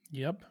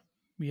 Yep.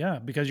 Yeah,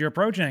 because your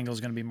approach angle is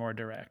going to be more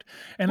direct,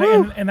 and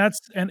Woo!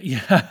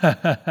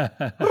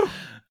 yeah.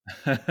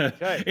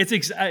 Okay.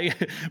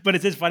 But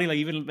it's just funny. Like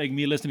even like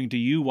me listening to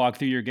you walk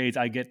through your gates,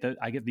 I get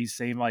these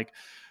same like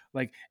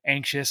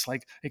anxious,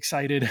 like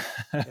excited.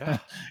 Yeah.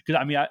 Because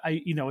I mean, I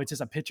it's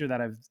just a picture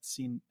that I've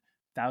seen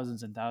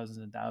thousands and thousands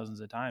and thousands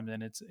of times,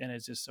 and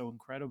it's just so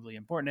incredibly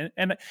important.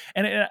 And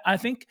I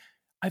think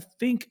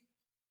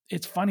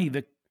it's funny.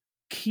 The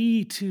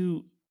key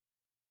to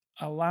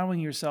allowing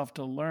yourself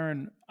to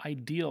learn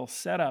ideal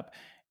setup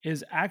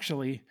is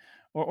actually,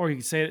 or you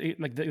could say it,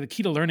 like the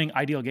key to learning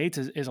ideal gates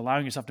is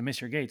allowing yourself to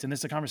miss your gates. And this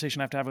is a conversation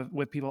I have to have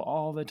with people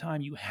all the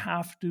time. You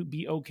have to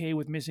be okay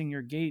with missing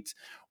your gates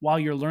while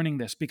you're learning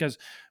this, because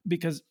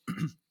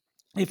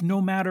if no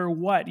matter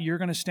what, you're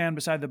going to stand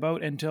beside the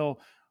boat until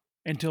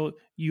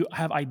you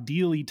have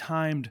ideally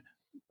timed,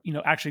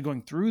 actually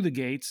going through the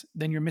gates,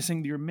 then you're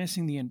missing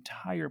the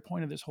entire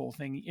point of this whole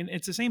thing. And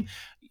it's the same,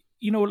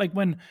 like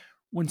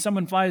when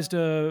someone flies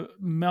to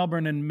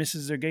Melbourne and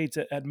misses their gates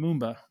at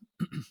Moomba,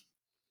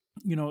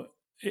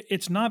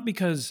 it's not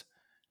because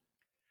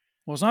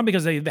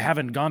they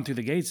haven't gone through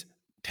the gates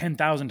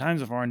 10,000 times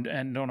before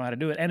and don't know how to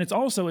do it. And it's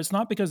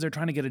not because they're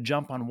trying to get a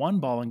jump on one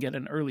ball and get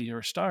an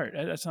earlier start.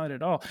 That's not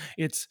at all.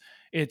 It's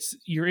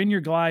you're in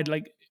your glide,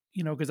 like,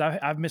 because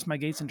I've missed my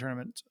gates in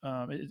tournaments.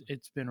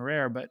 It's been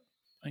rare, but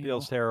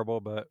Feels terrible,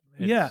 but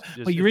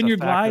but you're in your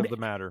glide. Of the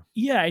matter.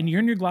 Yeah, and you're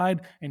in your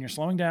glide, and you're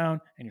slowing down,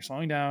 and you're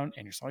slowing down,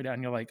 and you're slowing down.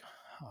 And you're like,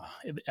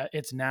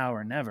 it's now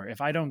or never. If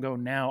I don't go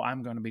now,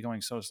 I'm going to be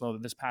going so slow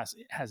that this pass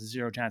has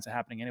zero chance of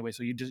happening anyway.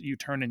 So you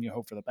turn and you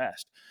hope for the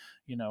best.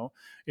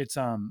 It's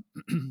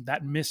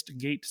that missed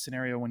gate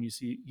scenario when you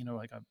see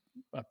like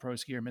a pro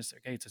skier miss their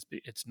gates.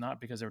 It's not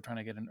because they were trying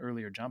to get an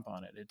earlier jump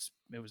on it.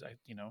 It was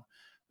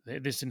they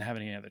just didn't have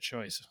any other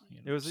choice.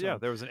 It was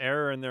there was an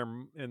error in their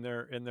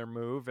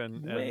move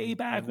and way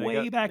back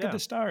at the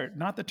start,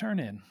 not the turn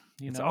in.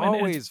 It's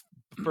always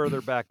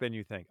further back than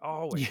you think.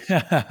 Always.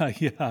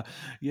 Yeah.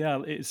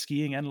 It's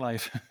skiing and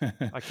life.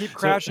 I keep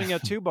crashing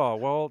at 2-ball.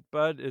 Well,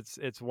 bud,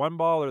 it's 1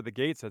 ball or the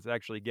gates that's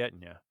actually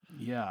getting you.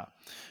 Yeah.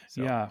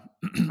 So, yeah.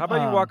 How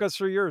about you walk us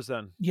through yours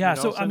then? Yeah.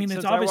 So I mean,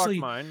 it's obviously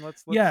mine.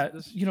 Let's so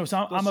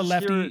I'm a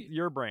lefty.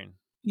 Your brain.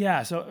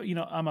 Yeah. So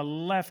I'm a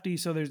lefty.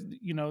 So there's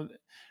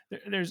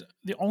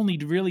the only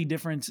really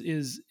difference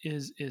is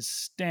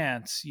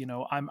stance.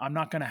 I'm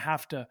not going to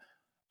have to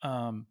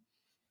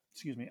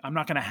I'm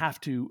not going to have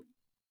to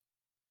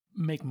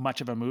make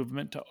much of a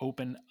movement to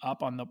open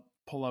up on the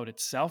pullout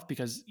itself,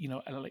 because just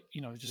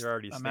You're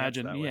already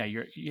imagine, that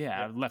way.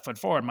 left foot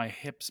forward, my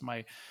hips,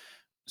 my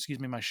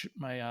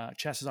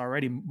chest is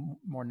already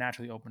more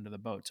naturally open to the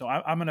boat. So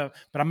I'm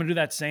gonna do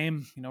that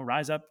same,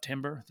 rise up,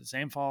 timber, the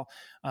same fall.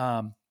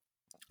 I'm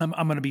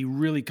gonna be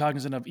really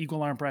cognizant of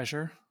equal arm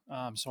pressure.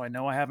 So I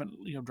know I haven't,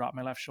 dropped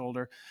my left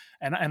shoulder,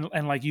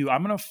 and like you,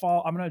 I'm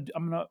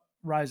gonna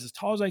rise as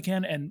tall as I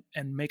can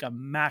and make a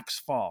max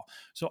fall.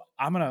 So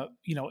I'm gonna,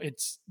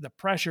 it's the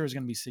pressure is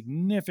gonna be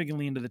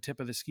significantly into the tip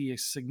of the ski,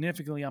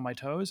 significantly on my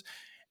toes.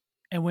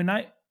 And when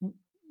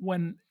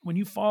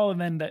you fall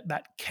and then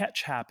that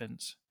catch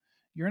happens,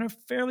 you're in a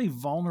fairly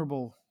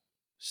vulnerable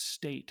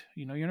state.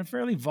 You're in a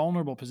fairly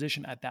vulnerable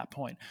position at that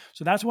point.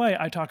 So that's why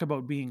I talk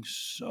about being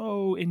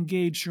so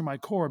engaged through my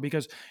core,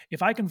 because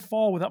if I can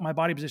fall without my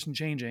body position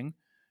changing,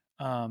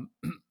 and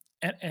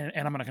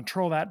I'm going to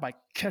control that by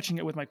catching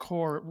it with my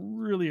core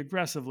really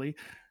aggressively,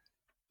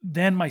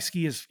 then my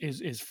ski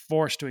is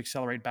forced to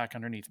accelerate back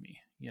underneath me,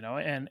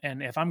 and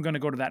if I'm going to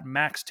go to that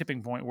max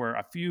tipping point where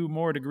a few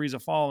more degrees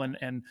of fall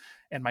and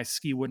my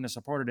ski wouldn't have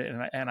supported it,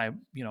 and I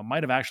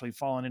might have actually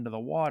fallen into the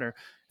water,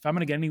 if I'm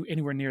going to get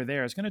anywhere near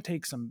there, it's going to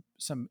take some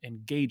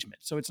engagement.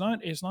 So it's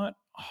not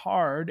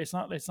hard. It's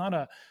not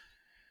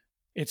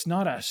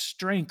a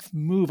strength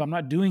move. I'm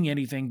not doing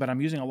anything, but I'm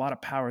using a lot of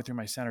power through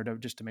my center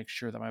to make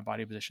sure that my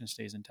body position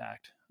stays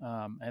intact.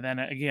 And then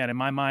again, in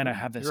my mind, I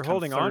have this You're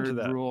holding on to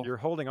that rule. You're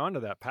holding on to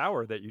that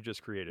power that you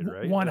just created,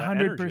 right?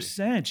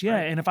 100%. Yeah.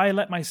 Right? And if I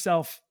let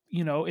myself,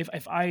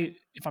 if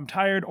I'm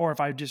tired, or if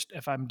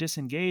I'm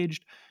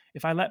disengaged,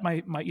 if I let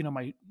my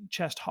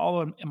chest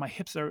hollow and my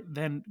hips are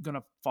then going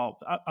to fall,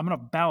 I'm going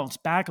to balance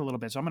back a little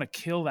bit. So I'm going to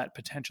kill that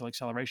potential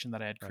acceleration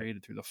that I had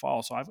created through the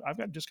fall. So I've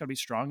got to be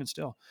strong and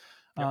still.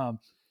 Yep.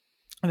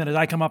 And then as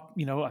I come up,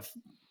 a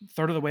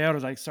third of the way out,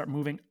 as I start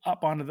moving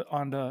up onto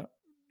or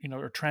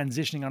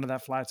transitioning onto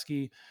that flat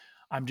ski,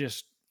 I'm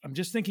just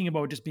thinking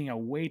about just being a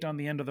weight on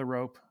the end of the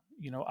rope.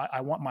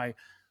 I want my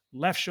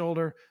left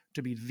shoulder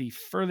to be the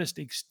furthest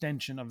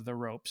extension of the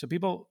rope. So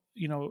people,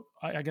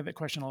 I get that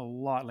question a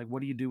lot. Like,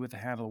 what do you do with the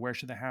handle? Where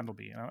should the handle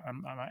be?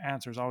 And my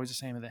answer is always the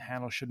same. The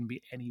handle shouldn't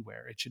be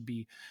anywhere. It should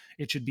be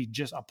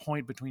just a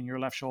point between your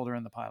left shoulder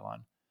and the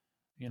pylon.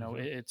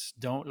 It's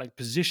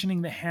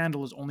positioning the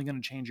handle is only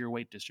going to change your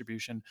weight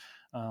distribution,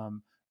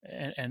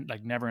 and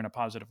like never in a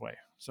positive way.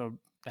 So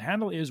the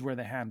handle is where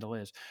the handle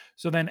is.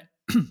 So then,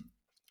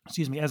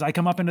 excuse me, as I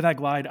come up into that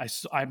glide,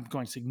 I'm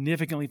going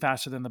significantly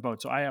faster than the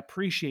boat. So I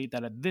appreciate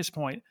that at this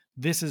point,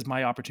 this is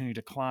my opportunity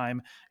to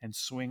climb and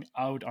swing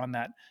out on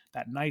that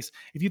nice,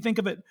 if you think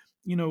of it,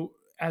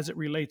 as it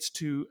relates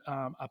to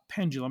a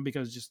pendulum,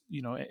 because just,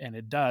 and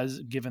it does,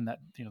 given that,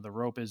 the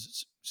rope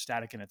is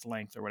static in its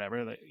length or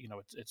whatever, that,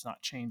 it's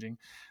not changing.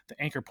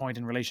 The anchor point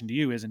in relation to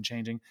you isn't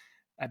changing.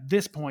 At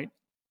this point,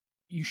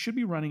 you should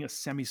be running a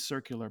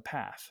semicircular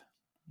path,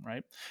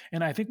 right?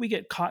 And I think we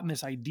get caught in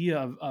this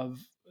idea of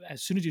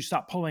as soon as you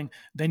stop pulling,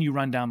 then you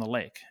run down the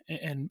lake.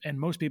 And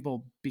most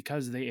people,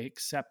 because they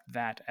accept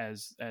that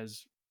as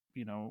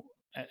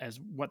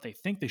what they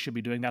think they should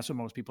be doing, that's what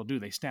most people do.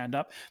 They stand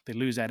up, they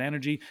lose that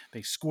energy,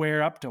 they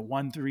square up to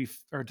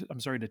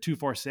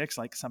 246,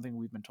 like something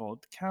we've been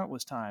told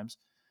countless times.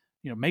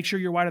 Make sure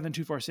you're wider than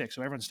 246.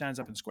 So everyone stands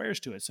up and squares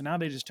to it. So now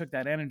they just took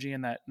that energy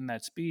and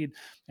that speed,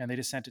 and they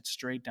just sent it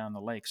straight down the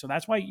lake. So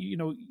that's why,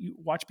 you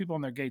watch people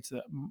on their gates,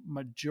 the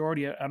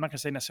majority, I'm not going to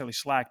say necessarily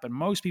slack, but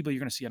most people, you're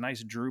going to see a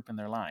nice droop in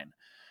their line.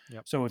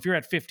 Yep. So if you're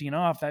at 15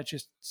 off, that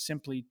just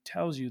simply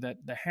tells you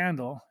that the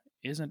handle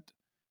isn't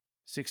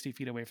 60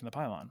 feet away from the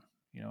pylon.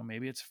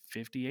 Maybe it's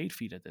 58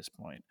 feet at this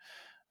point.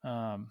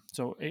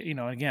 So,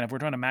 again, if we're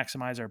trying to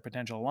maximize our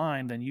potential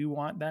line, then you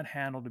want that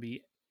handle to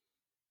be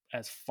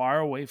as far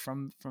away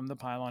from the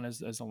pylon as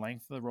the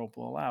length of the rope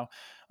will allow.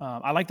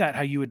 I like that,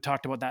 how you had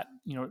talked about that,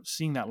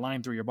 seeing that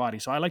line through your body.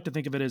 So I like to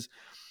think of it as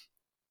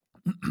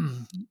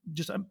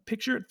just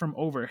picture it from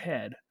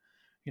overhead.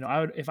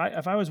 If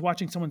I was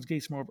watching someone's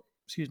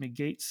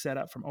gate set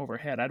up from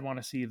overhead, I'd want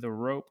to see the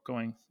rope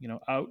going,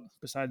 out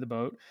beside the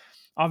boat.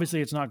 Obviously,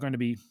 it's not going to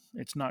be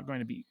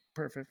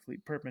perfectly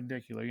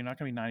perpendicular. You're not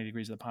going to be 90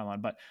 degrees of the pylon,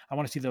 but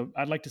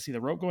I'd like to see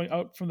the rope going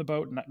out from the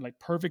boat, not like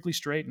perfectly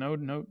straight,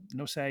 no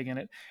sag in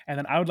it. And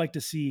then I would like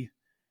to see,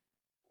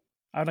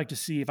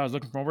 if I was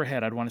looking from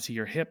overhead, I'd want to see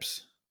your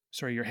hips,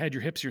 your head,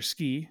 your hips, your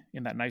ski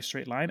in that nice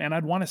straight line. And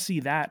I'd want to see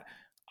that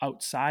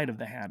outside of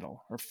the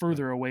handle, or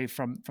further away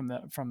from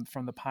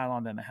the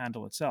pylon than the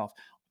handle itself.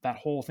 That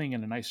whole thing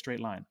in a nice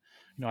straight line.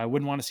 I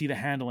wouldn't want to see the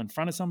handle in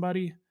front of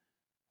somebody.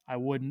 I'd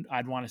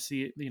want to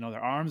see it, their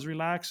arms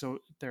relaxed, so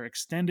they're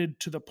extended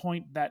to the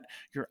point that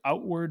your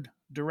outward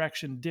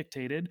direction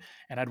dictated.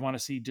 And I'd want to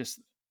see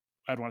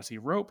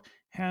rope,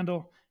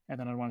 handle, and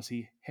then I'd want to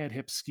see head,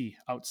 hip, ski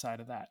outside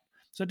of that.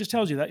 So it just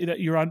tells you that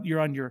you're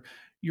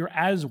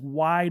as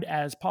wide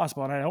as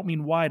possible. And I don't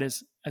mean wide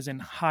as in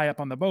high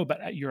up on the boat,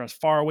 but you're as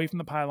far away from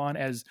the pylon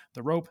as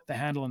the rope, the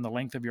handle, and the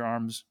length of your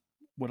arms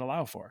would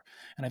allow for.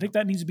 And I think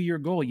that needs to be your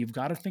goal. You've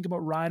got to think about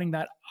riding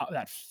that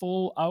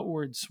full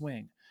outward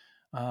swing.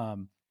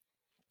 And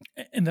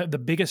the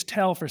biggest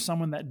tell for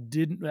someone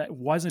that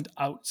wasn't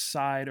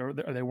outside, or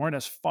they weren't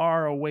as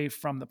far away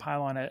from the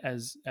pylon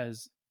as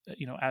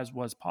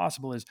was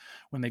possible, is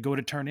when they go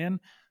to turn in.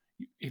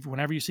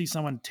 Whenever you see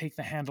someone take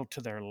the handle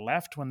to their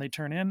left when they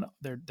turn in,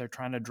 they're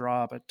trying to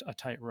draw up a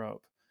tight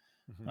rope.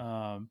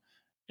 Mm-hmm.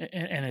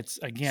 And it's,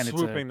 again,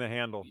 swooping the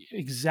handle.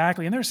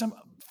 Exactly. And there's some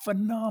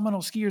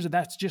phenomenal skiers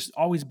that's just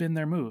always been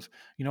their move,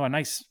 a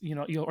nice,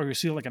 or you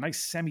see like a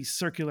nice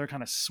semicircular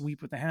kind of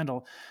sweep with the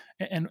handle.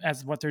 And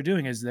as what they're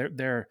doing is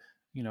they're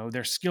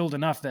skilled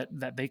enough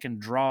that they can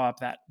draw up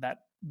that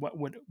what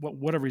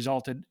would have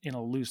resulted in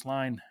a loose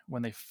line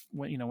when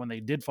they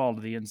did fall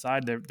to the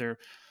inside.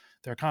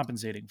 They're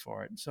compensating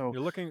for it. So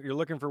you're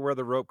looking for where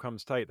the rope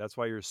comes tight. That's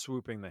why you're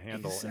swooping the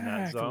handle in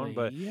that zone.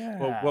 But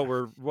yeah. what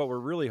we're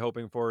really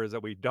hoping for is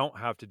that we don't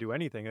have to do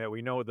anything, that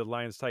we know the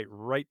line's tight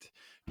right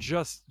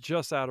just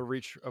out of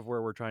reach of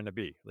where we're trying to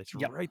be. It's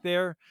right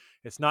there.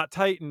 It's not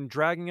tight and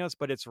dragging us,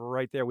 but it's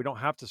right there. We don't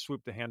have to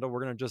swoop the handle.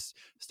 We're going to just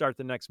start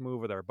the next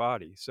move with our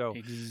body. So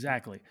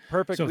exactly.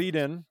 Perfect lead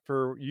in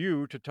for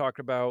you to talk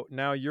about.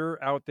 Now you're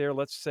out there.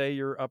 Let's say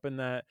you're up in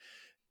that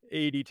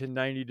 80 to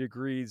 90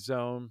 degree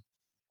zone.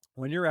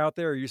 When you're out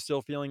there, are you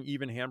still feeling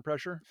even hand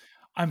pressure?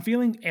 I'm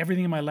feeling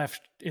everything in my left,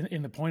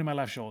 in the point of my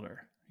left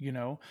shoulder,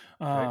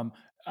 right.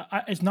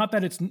 It's not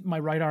that my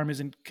right arm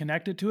isn't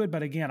connected to it,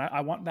 but again,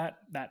 I want that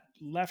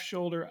left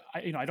shoulder.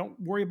 I don't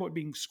worry about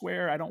being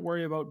square. I don't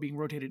worry about being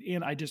rotated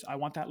in. I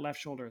want that left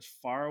shoulder as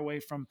far away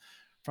from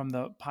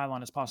the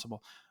pylon as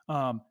possible.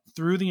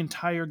 Through the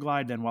entire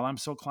glide, then, while I'm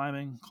still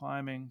climbing,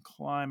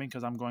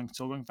 because I'm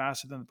still going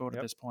faster than the boat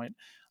at this point,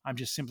 I'm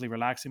just simply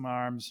relaxing my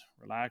arms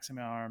through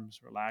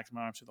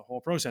the whole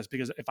process.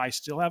 Because if I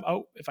still have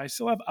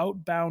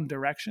outbound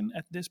direction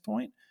at this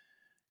point,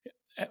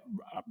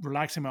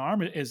 relaxing my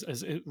arms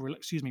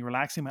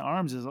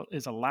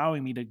is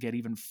allowing me to get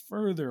even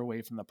further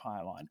away from the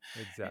pylon.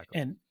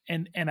 Exactly.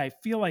 And I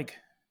feel like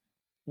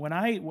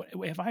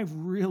if I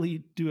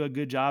really do a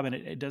good job, and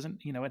it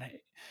doesn't,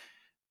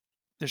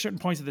 there's certain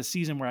points of the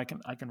season where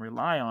I can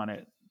rely on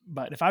it.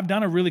 But if I've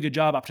done a really good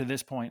job up to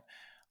this point,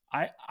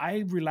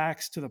 I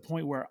relax to the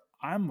point where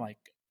I'm like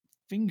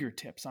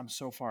fingertips. I'm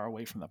so far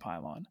away from the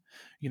pylon,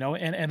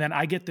 and then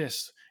I get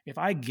this. If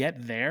I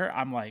get there,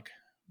 I'm like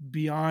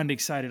beyond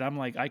excited. I'm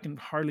like, I can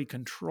hardly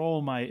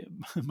control my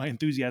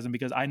enthusiasm,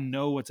 because I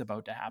know what's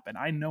about to happen.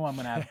 I know I'm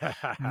going to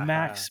have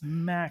max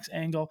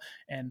angle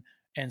and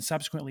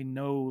subsequently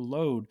no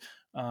load.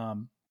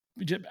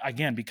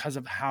 Again, because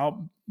of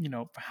how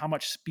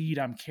much speed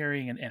I'm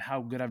carrying and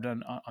how good I've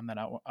done on that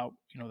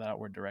that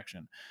outward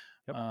direction.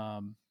 Yep.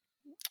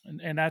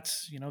 And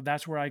that's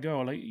where I go,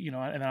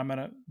 and I'm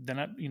gonna then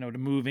to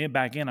move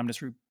back in, I'm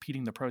just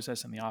repeating the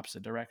process in the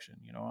opposite direction.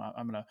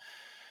 I'm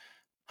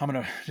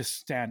gonna just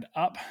stand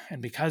up, and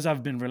because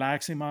I've been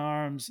relaxing my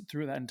arms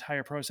through that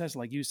entire process,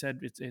 like you said,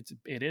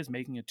 it is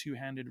making a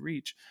two-handed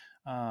reach.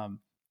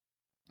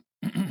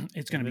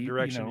 It's going to be the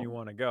direction you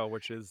want to go,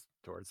 which is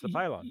towards the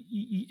pylon.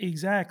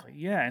 Exactly.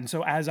 Yeah. And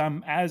so as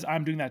I'm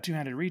doing that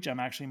two-handed reach,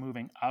 I'm actually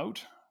moving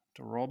out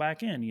to roll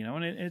back in,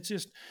 and it's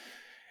just,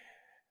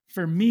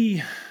 for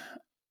me,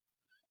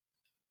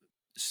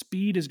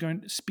 speed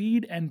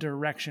and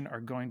direction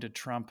are going to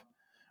trump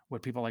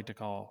what people like to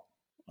call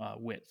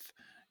width.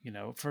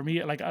 For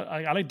me, like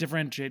I like to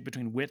differentiate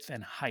between width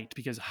and height,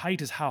 because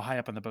height is how high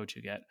up on the boat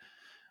you get.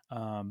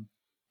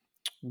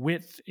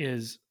 Width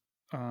is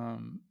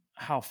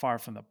how far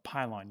from the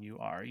pylon you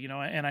are,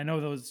 and I know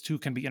those two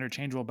can be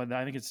interchangeable, but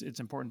I think it's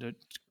important to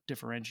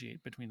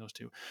differentiate between those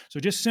two. So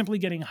just simply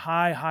getting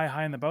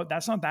high in the boat,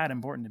 that's not that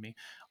important to me.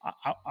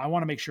 I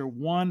want to make sure,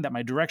 one, that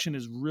my direction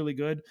is really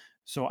good,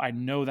 so I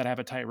know that I have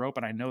a tight rope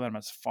and I know that I'm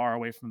as far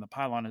away from the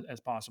pylon as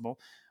possible.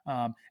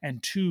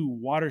 And two,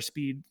 water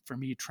speed for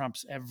me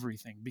trumps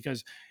everything,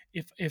 because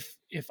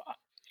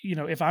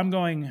if I'm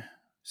going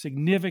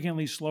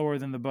significantly slower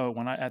than the boat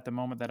at the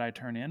moment that I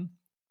turn in,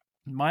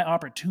 my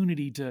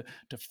opportunity to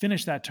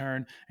finish that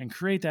turn and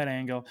create that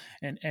angle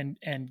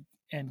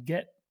and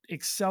get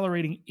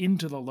accelerating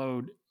into the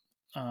load,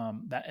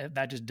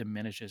 that just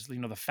diminishes.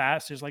 The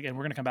faster, and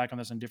we're going to come back on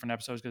this in different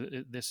episodes,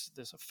 because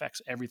this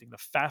affects everything. The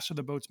faster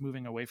the boat's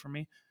moving away from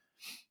me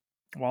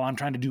while I'm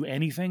trying to do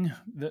anything,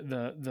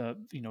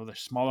 the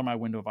smaller my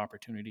window of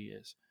opportunity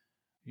is.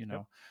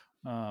 Yep.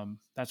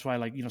 That's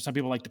why, some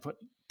people like to put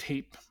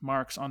tape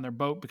marks on their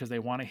boat because they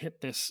want to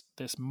hit this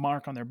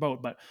mark on their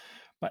boat, but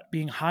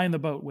being high in the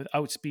boat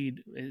without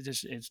speed,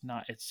 it's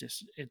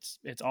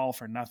all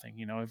for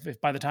nothing. If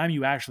by the time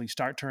you actually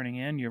start turning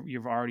in,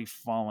 you've already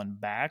fallen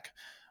back,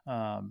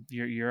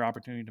 your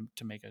opportunity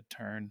to make a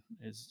turn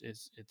is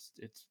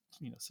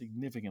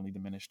significantly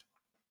diminished.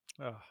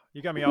 Oh,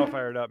 you got me all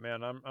fired up,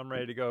 man. I'm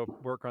ready to go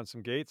work on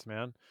some gates,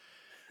 man.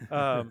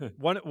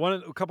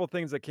 A couple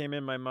things that came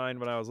in my mind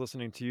when I was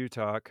listening to you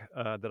talk,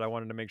 that I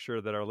wanted to make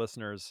sure that our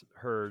listeners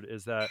heard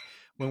is that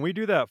when we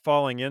do that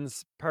falling in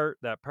part,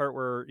 that part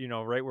where,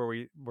 right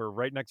where we're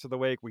right next to the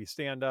wake, we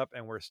stand up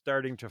and we're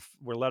starting to,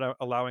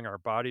 allowing our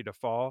body to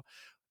fall.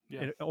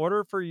 Yeah. In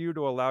order for you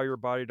to allow your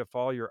body to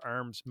fall, your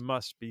arms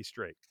must be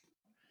straight.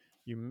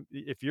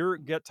 If you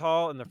get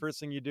tall and the first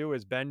thing you do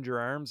is bend your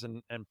arms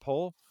and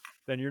pull,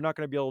 then you're not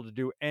going to be able to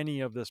do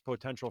any of this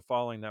potential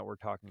falling that we're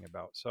talking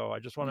about. So I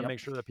just want to Yep. make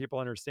sure that people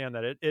understand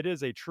that it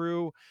is a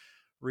true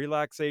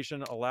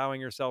relaxation, allowing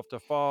yourself to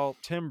fall.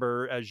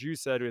 Timber, as you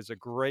said, is a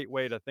great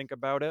way to think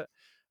about it,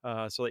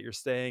 so that you're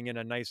staying in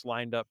a nice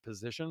lined up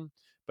position.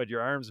 But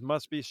your arms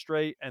must be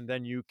straight, and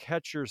then you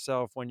catch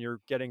yourself when you're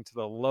getting to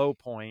the low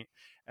point,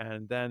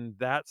 and then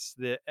that's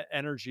the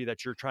energy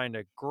that you're trying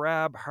to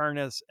grab,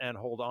 harness, and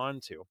hold on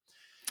to.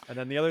 And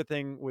then the other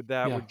thing with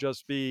that Yeah. would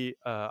just be,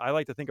 I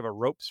like to think of a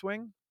rope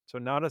swing. So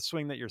not a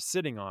swing that you're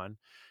sitting on.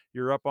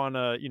 You're up on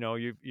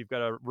you've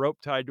got a rope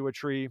tied to a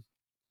tree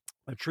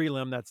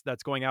limb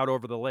that's going out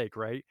over the lake,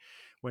 right?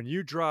 When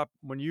you jump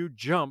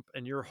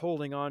and you're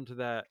holding on to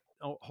that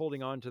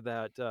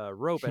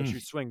rope as Hmm. you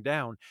swing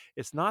down,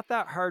 it's not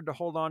that hard to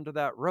hold on to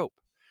that rope.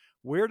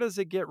 Where does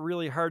it get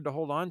really hard to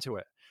hold on to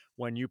it?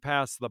 When you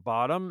pass the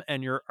bottom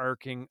and you're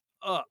arcing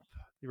up,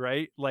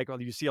 right? Like,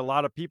 you see a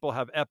lot of people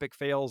have epic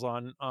fails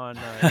on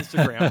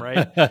Instagram,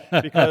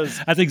 right? Because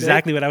That's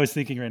exactly what I was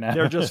thinking right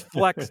they're now. just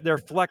they're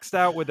flexed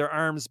out with their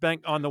arms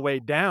bent on the way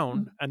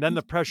down, and then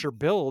the pressure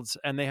builds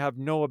and they have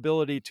no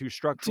ability to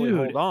structurally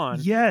hold Dude, on,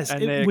 yes.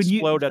 and they When you,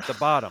 explode at the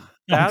bottom.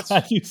 I'm That's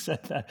glad you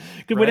said that.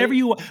 Because whenever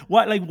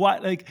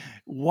right. you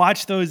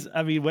watch those,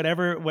 I mean,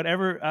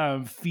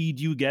 whatever feed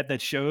you get that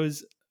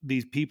shows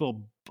these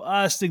people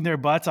busting their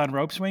butts on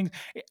rope swings,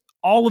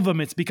 all of them,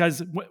 it's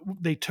because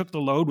they took the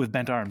load with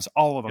bent arms.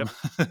 All of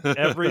Yep. them.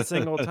 Every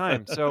single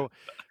time. So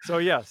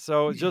yeah,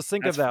 so just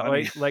think That's of that,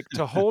 funny. right? Like,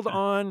 to hold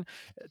on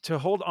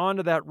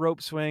to that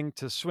rope swing,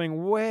 to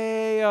swing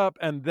way up,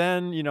 and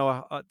then,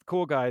 a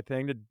cool guy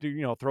thing to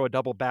do, throw a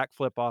double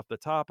backflip off the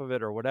top of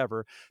it or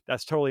whatever.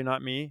 That's totally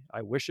not me.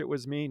 I wish it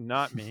was me,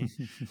 not me.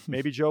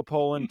 Maybe Joe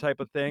Poland type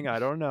of thing, I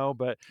don't know,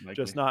 but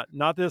just Likely.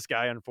 not this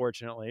guy,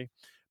 unfortunately.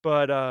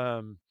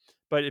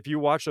 But if you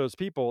watch those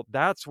people,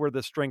 that's where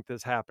the strength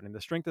is happening. The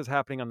strength is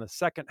happening on the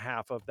second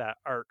half of that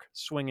arc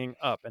swinging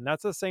up, and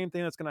that's the same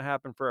thing that's going to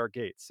happen for our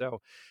gates.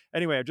 So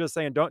anyway, I'm just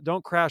saying,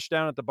 don't crash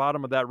down at the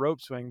bottom of that rope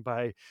swing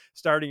by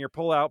starting your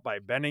pull out by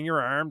bending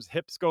your arms,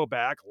 hips go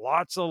back,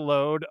 lots of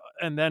load,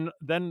 and then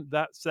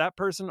that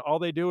person, all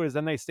they do is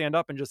then they stand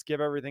up and just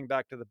give everything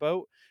back to the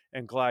boat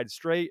and glide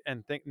straight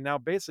and think. Now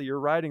basically you're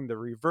riding the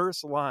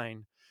reverse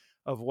line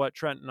of what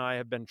Trent and I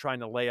have been trying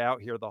to lay out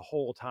here the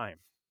whole time.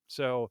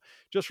 So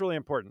just really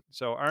important.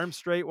 So arms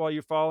straight while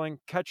you're falling,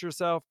 catch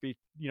yourself,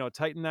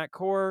 tighten that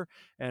core.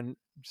 And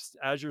just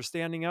as you're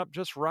standing up,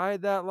 just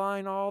ride that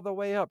line all the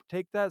way up,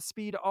 take that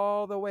speed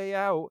all the way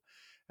out.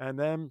 And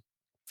then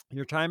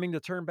your timing to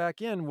turn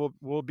back in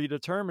will be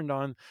determined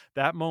on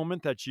that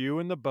moment that you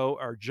and the boat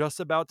are just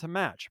about to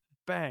match.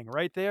 Bang,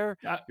 right there.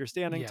 You're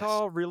standing Yes.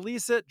 tall,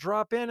 release it,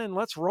 drop in, and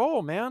let's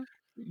roll, man.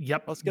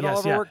 Yep. Let's get all Yes.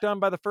 of our Yeah. work done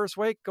by the first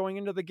wake going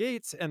into the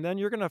gates. And then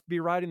you're going to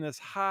be riding this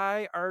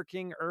high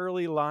arcing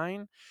early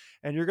line,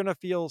 and you're going to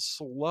feel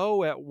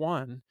slow at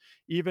one,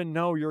 even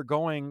though you're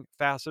going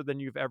faster than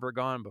you've ever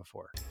gone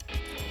before.